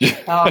dog.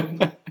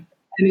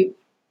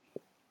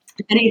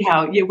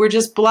 Anyhow, yeah, we're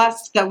just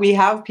blessed that we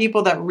have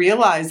people that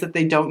realize that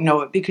they don't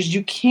know it, because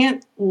you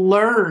can't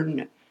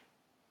learn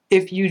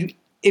if you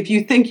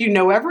think you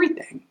know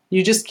everything.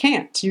 You just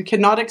can't. You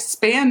cannot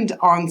expand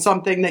on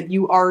something that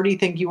you already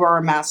think you are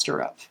a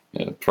master of.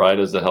 Yeah, pride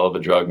is a hell of a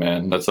drug,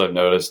 man. That's what I've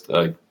noticed.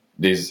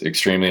 These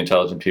extremely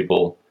intelligent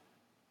people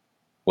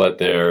let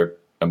their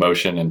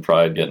emotion and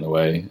pride get in the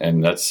way,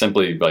 and that's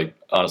simply like,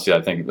 honestly,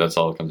 I think that's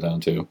all it comes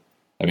down to.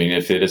 I mean,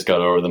 if they just got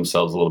over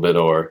themselves a little bit,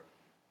 or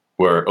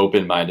were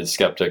open-minded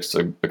skeptics,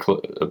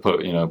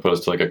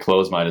 opposed to like a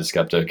closed-minded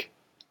skeptic,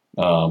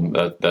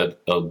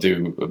 that'll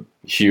do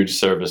a huge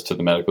service to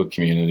the medical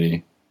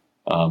community,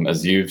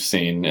 as you've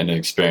seen and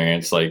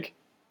experienced. Like,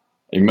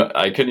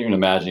 I couldn't even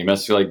imagine. You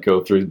must like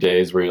go through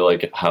days where you're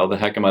like, how the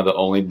heck am I the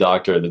only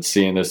doctor that's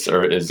seeing this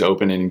or is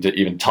opening to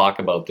even talk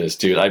about this,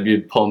 dude? I'd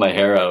be pulling my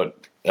hair out.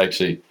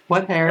 Actually,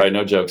 what hair? All right,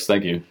 no jokes.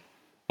 Thank you.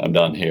 I'm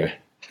done here.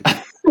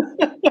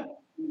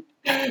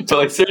 So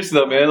like, seriously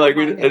though, man, like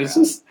we've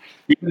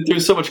been through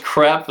so much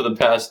crap for the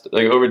past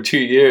like over 2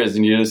 years,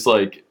 and you're just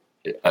like,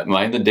 am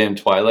I in the damn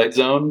Twilight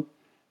Zone?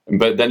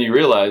 But then you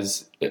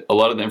realize a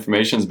lot of the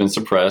information has been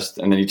suppressed,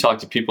 and then you talk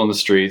to people in the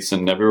streets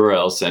and everywhere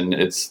else, and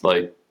it's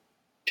like,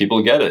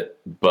 people get it,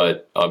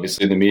 but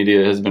obviously the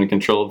media has been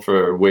controlled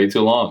for way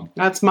too long.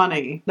 That's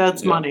money.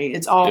 That's money.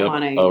 It's all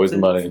money. Always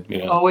money.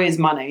 Yeah. Always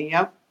money.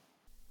 Yep.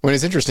 Well,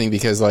 it's interesting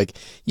because, like,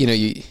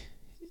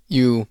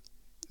 you.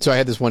 So I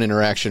had this one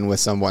interaction with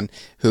someone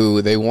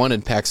who they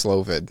wanted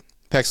Paxlovid.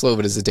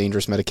 Paxlovid is a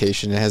dangerous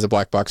medication. It has a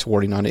black box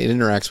warning on it. It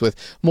interacts with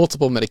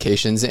multiple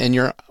medications, and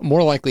you're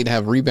more likely to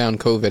have rebound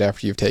COVID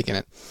after you've taken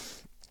it.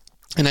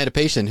 And I had a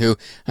patient who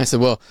I said,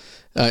 well,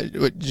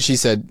 she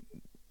said,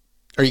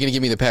 are you going to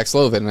give me the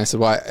Paxlovid? And I said,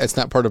 well, it's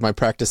not part of my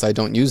practice. I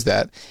don't use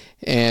that.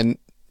 And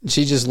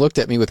she just looked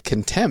at me with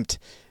contempt,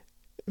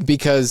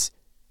 because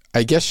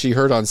I guess she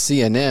heard on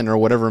CNN or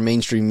whatever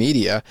mainstream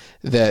media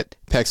that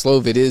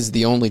Paxlovid is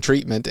the only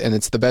treatment, and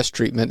it's the best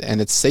treatment, and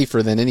it's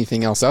safer than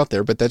anything else out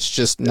there. But that's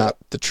just not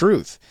the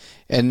truth.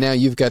 And now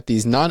you've got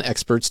these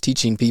non-experts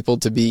teaching people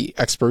to be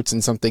experts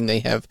in something they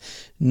have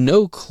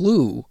no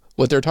clue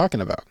what they're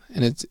talking about.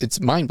 And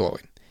it's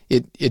mind-blowing.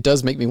 It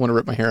does make me want to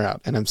rip my hair out,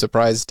 and I'm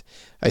surprised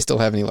I still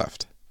have any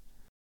left.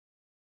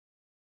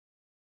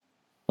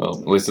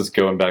 Well, at least it's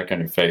going back on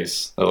your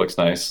face. That looks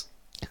nice.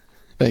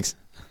 Thanks.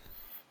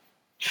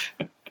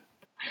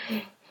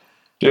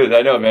 Dude,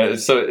 I know, man.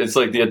 It's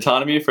like the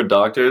autonomy for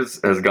doctors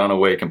has gone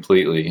away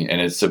completely,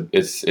 and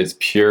it's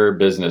pure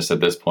business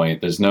at this point.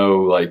 There's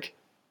no like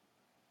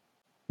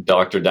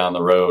doctor down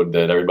the road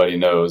that everybody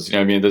knows. You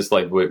know what I mean? This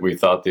like what we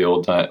thought the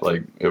old time,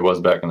 like it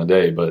was back in the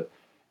day, but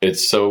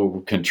it's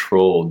so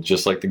controlled,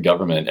 just like the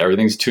government.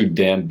 Everything's too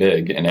damn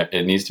big, and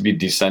it needs to be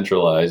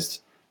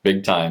decentralized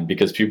big time,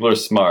 because people are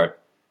smart.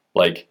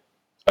 Like,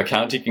 a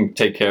county can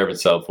take care of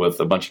itself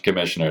with a bunch of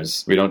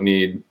commissioners. We don't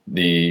need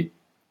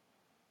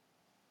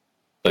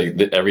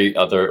every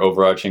other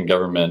overarching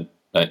government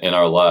in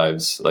our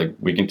lives. Like,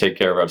 we can take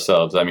care of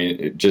ourselves. I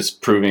mean,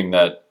 just proving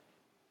that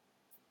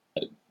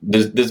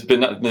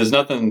there's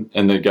nothing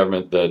in the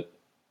government that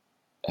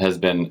has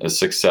been a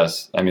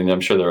success. I mean, I'm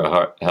sure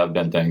there have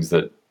been things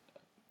that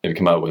they've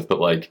come out with,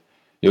 but like,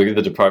 you look at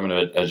the Department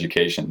of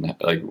Education.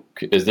 Like,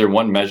 is there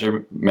one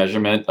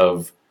measurement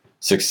of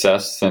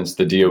success since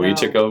the DOE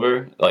took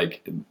over?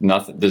 Like,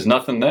 nothing. There's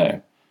nothing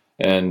there,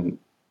 and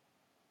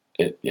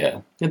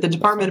the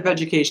Department of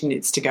Education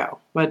needs to go,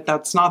 but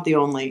that's not the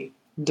only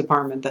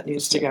department that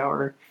needs to go,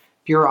 or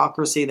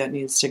bureaucracy that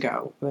needs to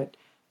go. But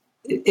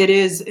it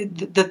is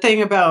the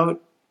thing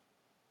about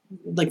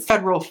like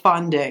federal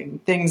funding,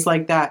 things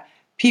like that.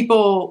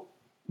 People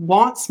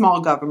want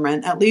small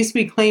government. At least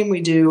we claim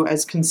we do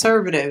as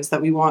conservatives,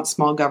 that we want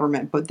small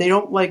government, but they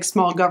don't like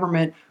small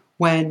government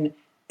when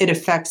it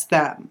affects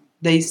them.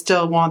 They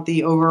still want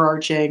the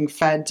overarching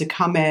Fed to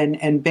come in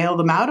and bail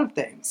them out of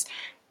things.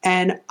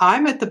 And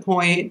I'm at the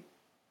point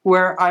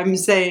where I'm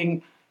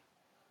saying,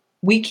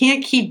 we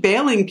can't keep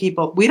bailing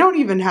people. We don't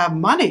even have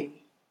money.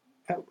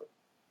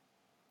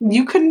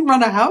 You couldn't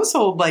run a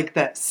household like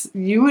this.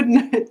 You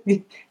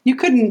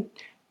couldn't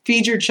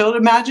feed your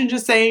children. Imagine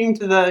just saying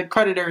to the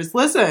creditors,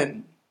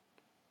 listen,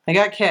 I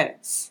got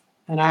kids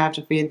and I have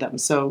to feed them,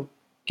 so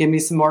give me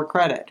some more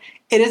credit.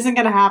 It isn't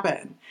going to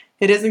happen.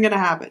 It isn't going to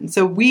happen.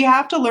 So we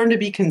have to learn to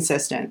be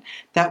consistent,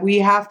 that we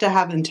have to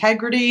have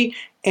integrity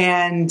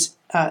and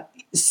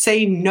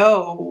say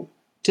no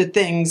to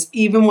things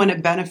even when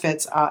it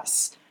benefits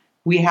us.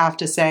 We have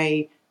to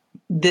say,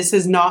 this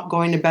is not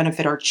going to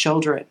benefit our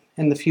children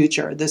in the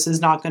future. This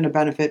is not going to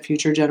benefit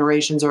future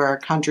generations or our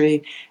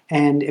country.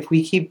 And if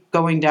we keep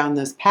going down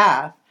this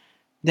path,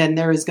 then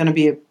there is going to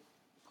be a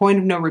point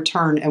of no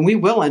return, and we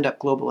will end up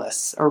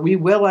globalists, or we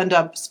will end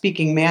up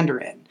speaking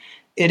Mandarin.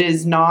 It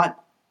is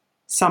not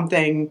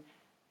something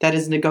that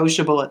is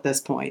negotiable at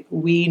this point.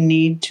 We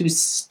need to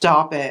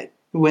stop it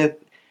with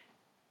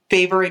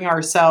favoring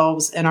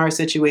ourselves in our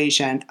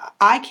situation.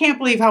 I can't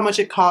believe how much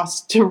it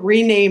costs to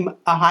rename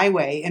a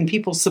highway and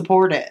people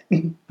support it.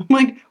 I'm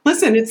like,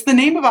 listen, it's the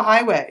name of a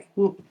highway.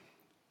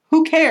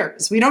 Who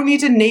cares? We don't need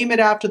to name it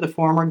after the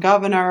former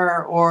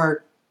governor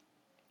or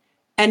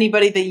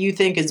anybody that you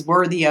think is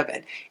worthy of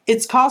it.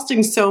 It's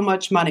costing so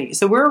much money.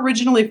 So we're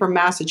originally from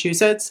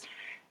Massachusetts,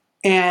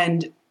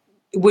 and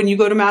when you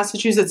go to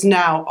Massachusetts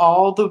now,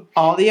 all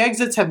the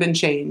exits have been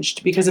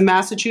changed, because in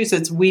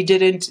Massachusetts we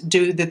didn't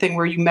do the thing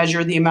where you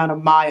measure the amount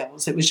of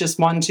miles. It was just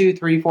 1, 2,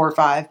 3, 4,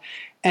 5,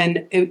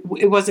 and it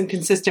wasn't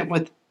consistent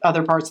with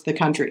other parts of the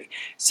country.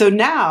 So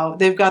now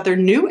they've got their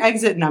new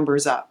exit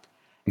numbers up,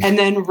 and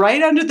then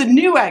right under the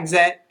new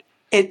exit,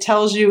 it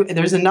tells you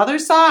there's another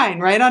sign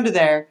right under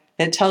there.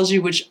 It tells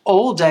you which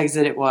old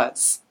exit it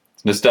was.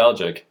 It's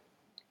nostalgic.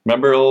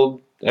 Remember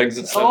old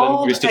Exit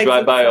 7? We used to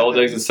drive by old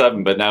Exit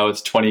 7, but now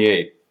it's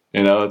 28.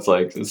 You know, it's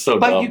like, it's so dumb.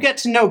 But you get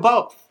to know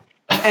both.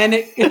 And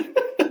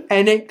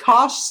it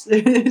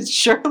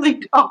surely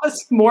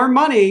costs more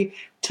money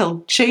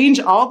to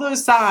change all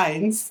those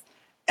signs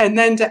and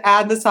then to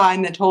add the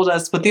sign that told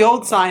us what the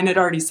old sign had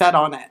already said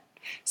on it.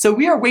 So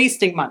we are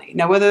wasting money.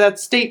 Now, whether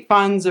that's state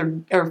funds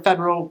or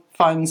federal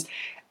funds,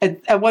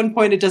 at one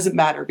point it doesn't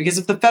matter, because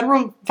if the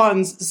federal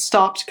funds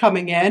stopped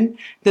coming in,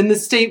 then the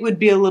state would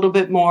be a little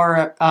bit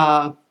more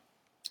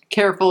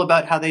careful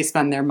about how they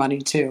spend their money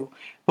too.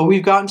 But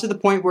we've gotten to the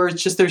point where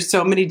it's just, there's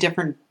so many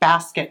different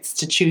baskets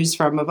to choose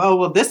from of, oh,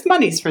 well, this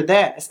money's for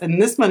this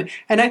and this money.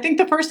 And I think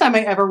the first time I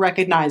ever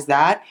recognized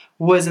that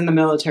was in the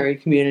military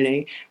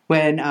community,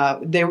 when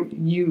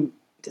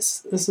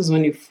this is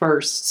when you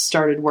first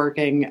started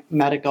working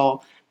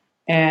medical,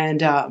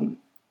 and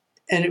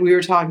we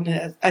were talking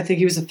to, I think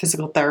he was a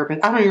physical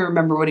therapist. I don't even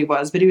remember what he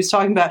was, but he was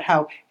talking about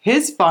how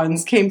his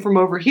funds came from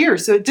over here.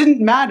 So it didn't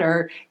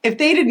matter if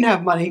they didn't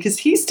have money, because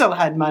he still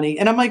had money.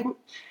 And I'm like,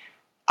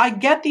 I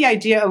get the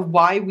idea of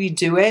why we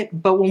do it,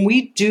 but when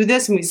we do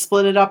this and we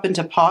split it up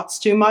into pots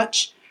too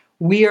much,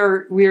 we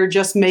are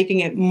just making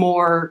it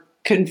more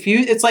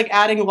confused. It's like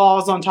adding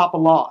laws on top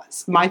of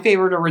laws. My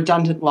favorite are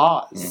redundant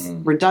laws.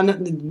 Mm-hmm.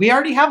 Redundant. We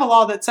already have a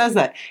law that says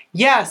that.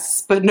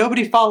 Yes, but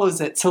nobody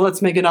follows it. So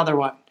let's make another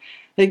one.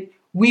 Like,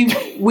 we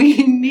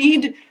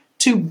need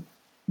to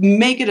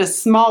make it a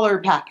smaller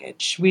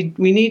package. We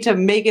need to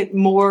make it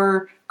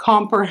more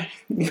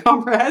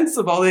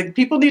comprehensible. Like,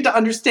 people need to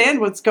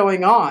understand what's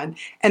going on,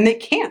 and they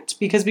can't,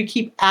 because we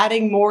keep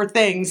adding more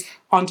things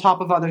on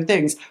top of other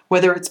things.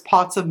 Whether it's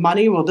pots of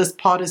money, well, this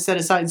pot is set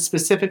aside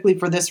specifically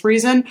for this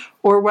reason,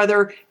 or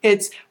whether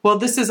it's, well,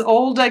 this is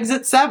old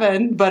Exit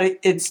 7, but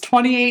it's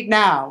 28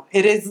 now.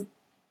 It is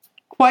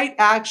quite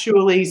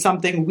actually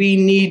something we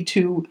need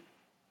to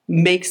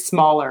make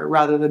smaller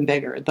rather than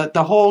bigger.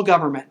 The whole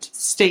government,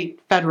 state,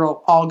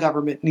 federal, all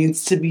government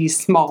needs to be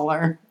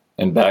smaller.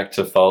 And back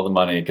to follow the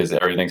money, because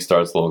everything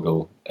starts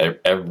local.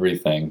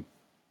 Everything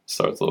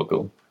starts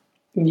local.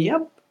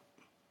 Yep.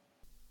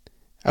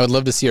 I would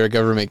love to see our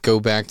government go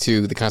back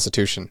to the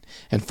Constitution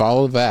and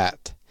follow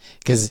that,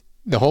 because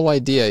the whole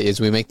idea is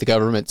we make the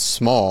government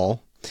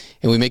small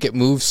and we make it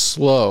move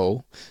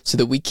slow so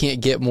that we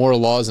can't get more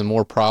laws and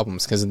more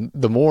problems, because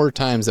the more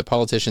times that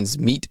politicians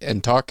meet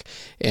and talk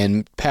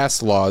and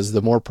pass laws,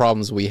 the more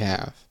problems we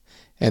have.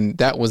 And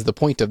that was the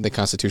point of the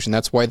Constitution.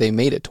 That's why they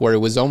made it to where it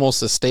was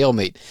almost a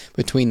stalemate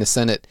between the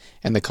Senate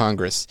and the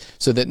Congress,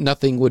 so that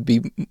nothing would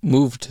be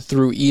moved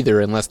through either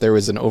unless there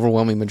was an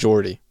overwhelming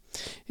majority.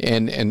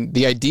 And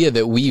the idea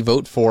that we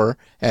vote for,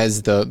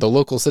 as the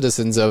local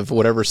citizens of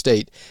whatever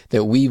state,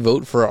 that we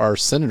vote for our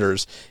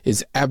senators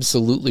is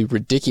absolutely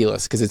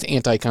ridiculous, because it's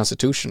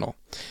anti-constitutional.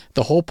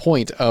 The whole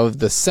point of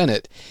the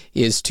Senate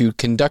is to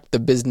conduct the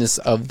business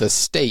of the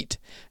state,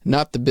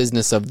 not the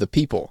business of the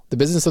people. The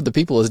business of the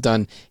people is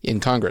done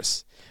in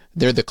Congress.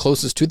 They're the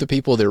closest to the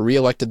people. They're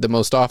reelected the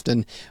most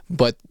often.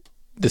 But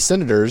the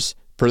senators,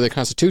 per the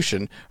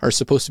Constitution, are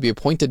supposed to be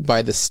appointed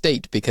by the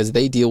state, because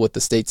they deal with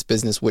the state's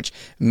business, which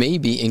may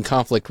be in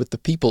conflict with the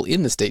people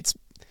in the states.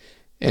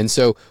 And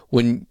so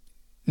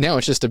now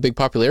it's just a big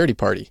popularity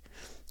party.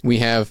 We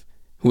have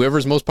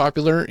whoever's most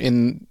popular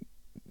in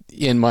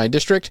my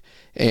district,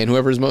 and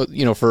whoever's most,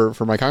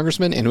 for my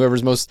congressman, and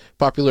whoever's most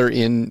popular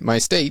in my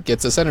state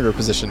gets a senator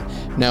position.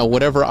 Now,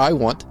 whatever I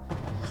want,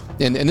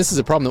 and this is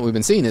a problem that we've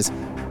been seeing, is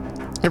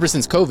ever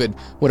since COVID,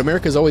 what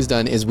America's always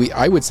done is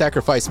I would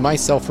sacrifice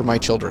myself for my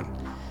children.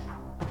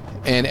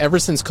 And ever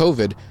since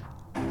COVID,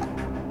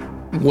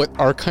 what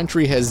our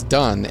country has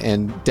done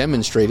and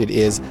demonstrated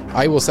is,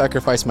 I will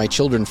sacrifice my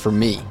children for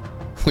me,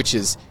 which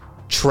is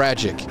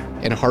tragic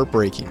and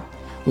heartbreaking.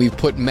 We've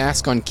put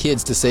masks on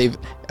kids to save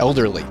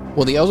elderly.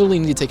 Well, the elderly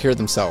need to take care of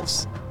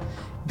themselves,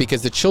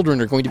 because the children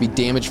are going to be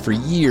damaged for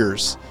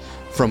years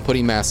from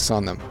putting masks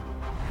on them.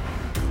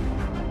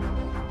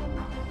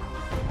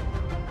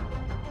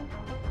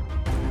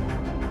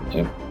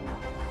 Yep.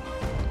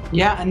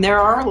 Yeah, and there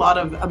are a lot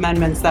of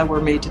amendments that were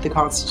made to the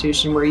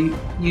Constitution where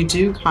you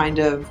do kind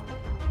of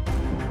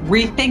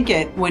rethink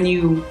it when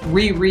you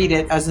reread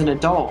it as an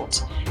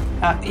adult.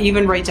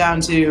 Even right down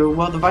to,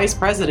 well, the vice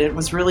president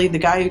was really the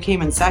guy who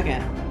came in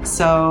second.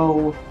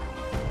 So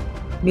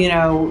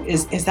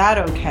is that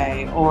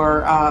okay?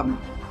 Or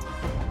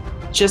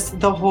just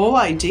the whole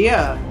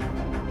idea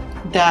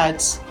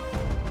that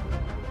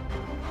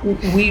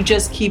we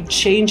just keep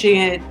changing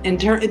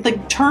it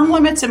like term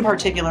limits in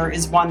particular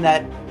is one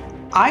that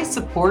I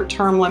support.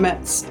 Term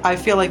limits. I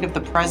feel like if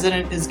the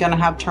president is going to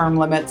have term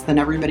limits, then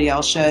everybody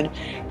else should.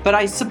 But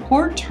I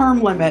support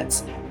term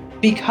limits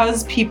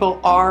because people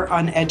are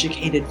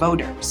uneducated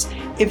voters.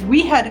 If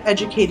we had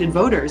educated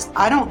voters,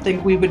 I don't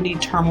think we would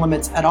need term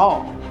limits at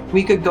all.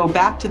 We could go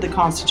back to the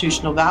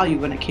constitutional value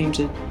when it came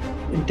to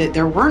that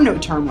there were no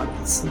term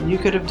limits. You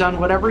could have done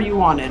whatever you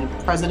wanted,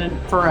 president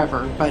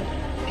forever, but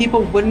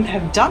people wouldn't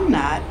have done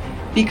that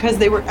because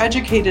they were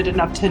educated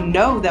enough to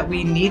know that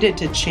we needed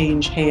to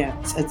change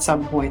hands at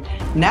some point.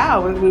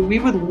 Now, we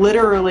would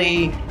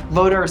literally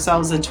vote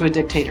ourselves into a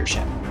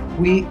dictatorship.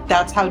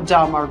 That's how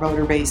dumb our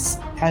voter base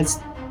has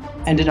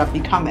ended up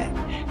becoming.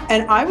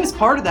 And I was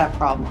part of that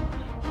problem.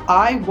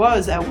 I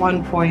was at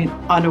one point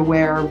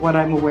unaware of what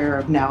I'm aware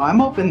of now.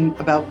 I'm open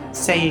about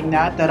saying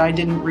that I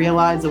didn't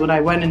realize that when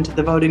I went into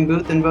the voting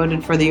booth and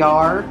voted for the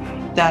R,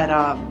 that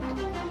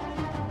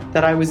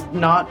I was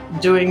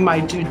not doing my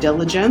due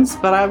diligence,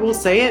 but I will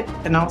say it,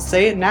 and I'll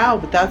say it now,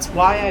 but that's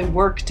why I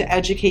work to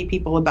educate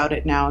people about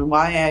it now and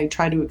why I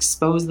try to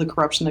expose the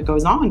corruption that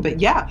goes on. But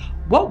yeah,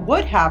 what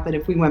would happen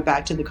if we went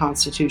back to the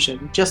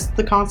Constitution, just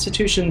the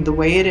Constitution the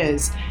way it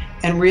is,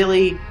 and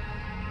really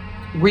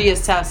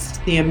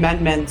reassessed the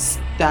amendments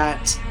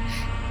that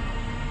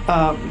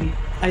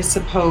I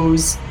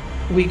suppose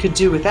we could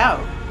do without?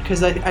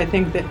 Because I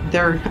think that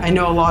I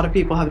know a lot of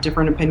people have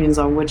different opinions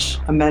on which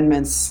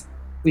amendments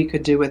we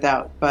could do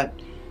without, but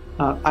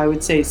I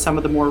would say some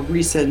of the more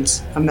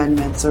recent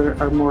amendments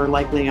are more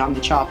likely on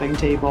the chopping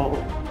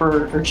table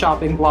or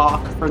chopping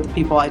block for the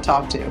people I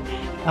talk to.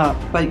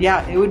 But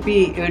yeah, it would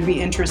be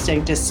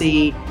interesting to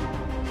see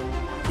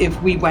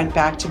if we went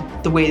back to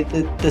the way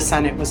that the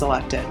Senate was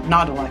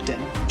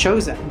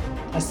chosen,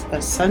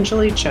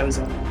 essentially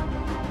chosen.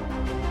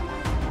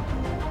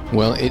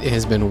 Well, it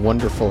has been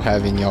wonderful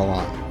having y'all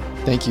on.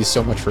 Thank you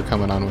so much for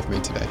coming on with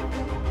me today.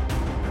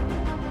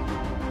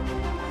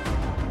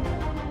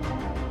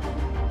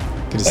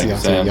 Good to see y'all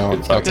today, y'all.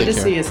 Good to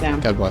see you, Sam.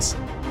 God bless.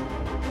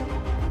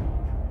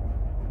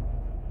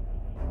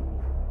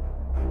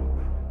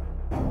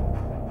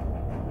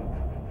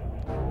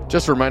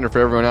 Just a reminder for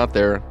everyone out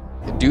there,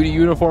 duty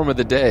uniform of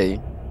the day,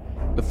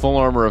 the full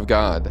armor of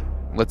God.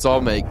 Let's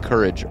all make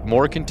courage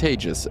more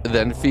contagious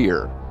than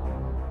fear.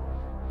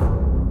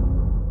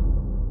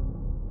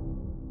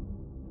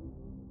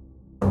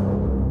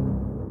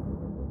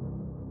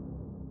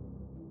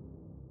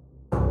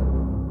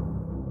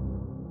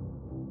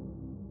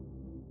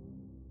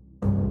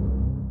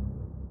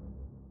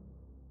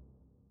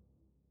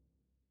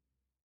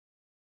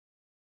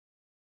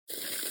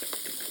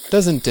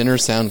 Doesn't dinner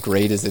sound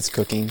great as it's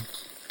cooking?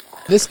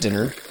 This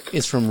dinner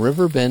is from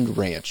Riverbend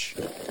Ranch,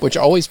 which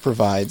always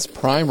provides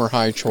prime or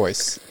high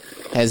choice.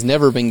 Has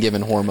never been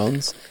given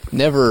hormones,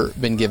 never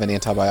been given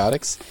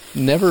antibiotics,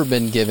 never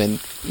been given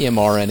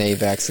mRNA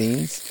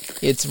vaccines.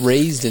 It's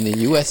raised in the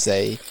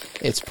USA.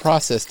 It's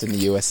processed in the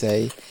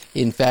USA.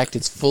 In fact,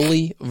 it's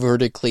fully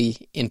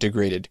vertically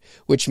integrated,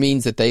 which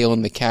means that they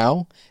own the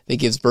cow that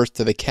gives birth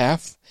to the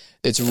calf.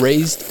 It's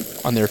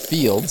raised on their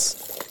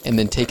fields and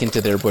then taken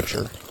to their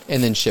butcher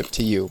and then shipped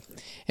to you.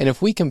 And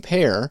if we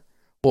compare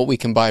what we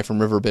can buy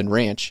from Riverbend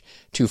Ranch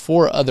to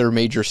 4 other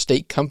major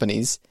steak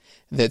companies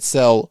that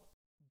sell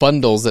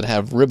bundles that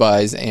have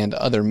ribeyes and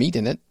other meat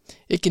in it,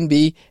 it can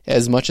be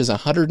as much as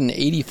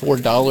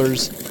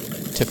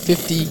 $184 to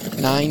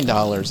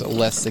 $59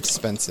 less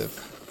expensive.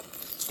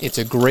 It's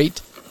a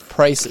great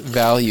price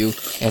value,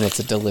 and it's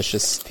a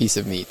delicious piece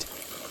of meat.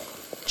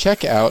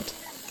 Check out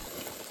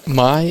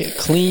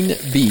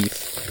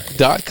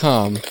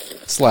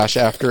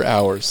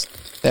mycleanbeef.com/after-hours.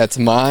 That's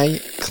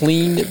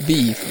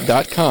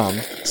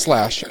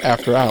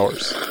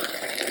mycleanbeef.com/after-hours.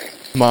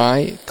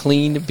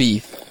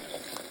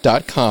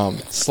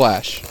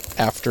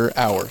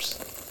 mycleanbeef.com/after-hours.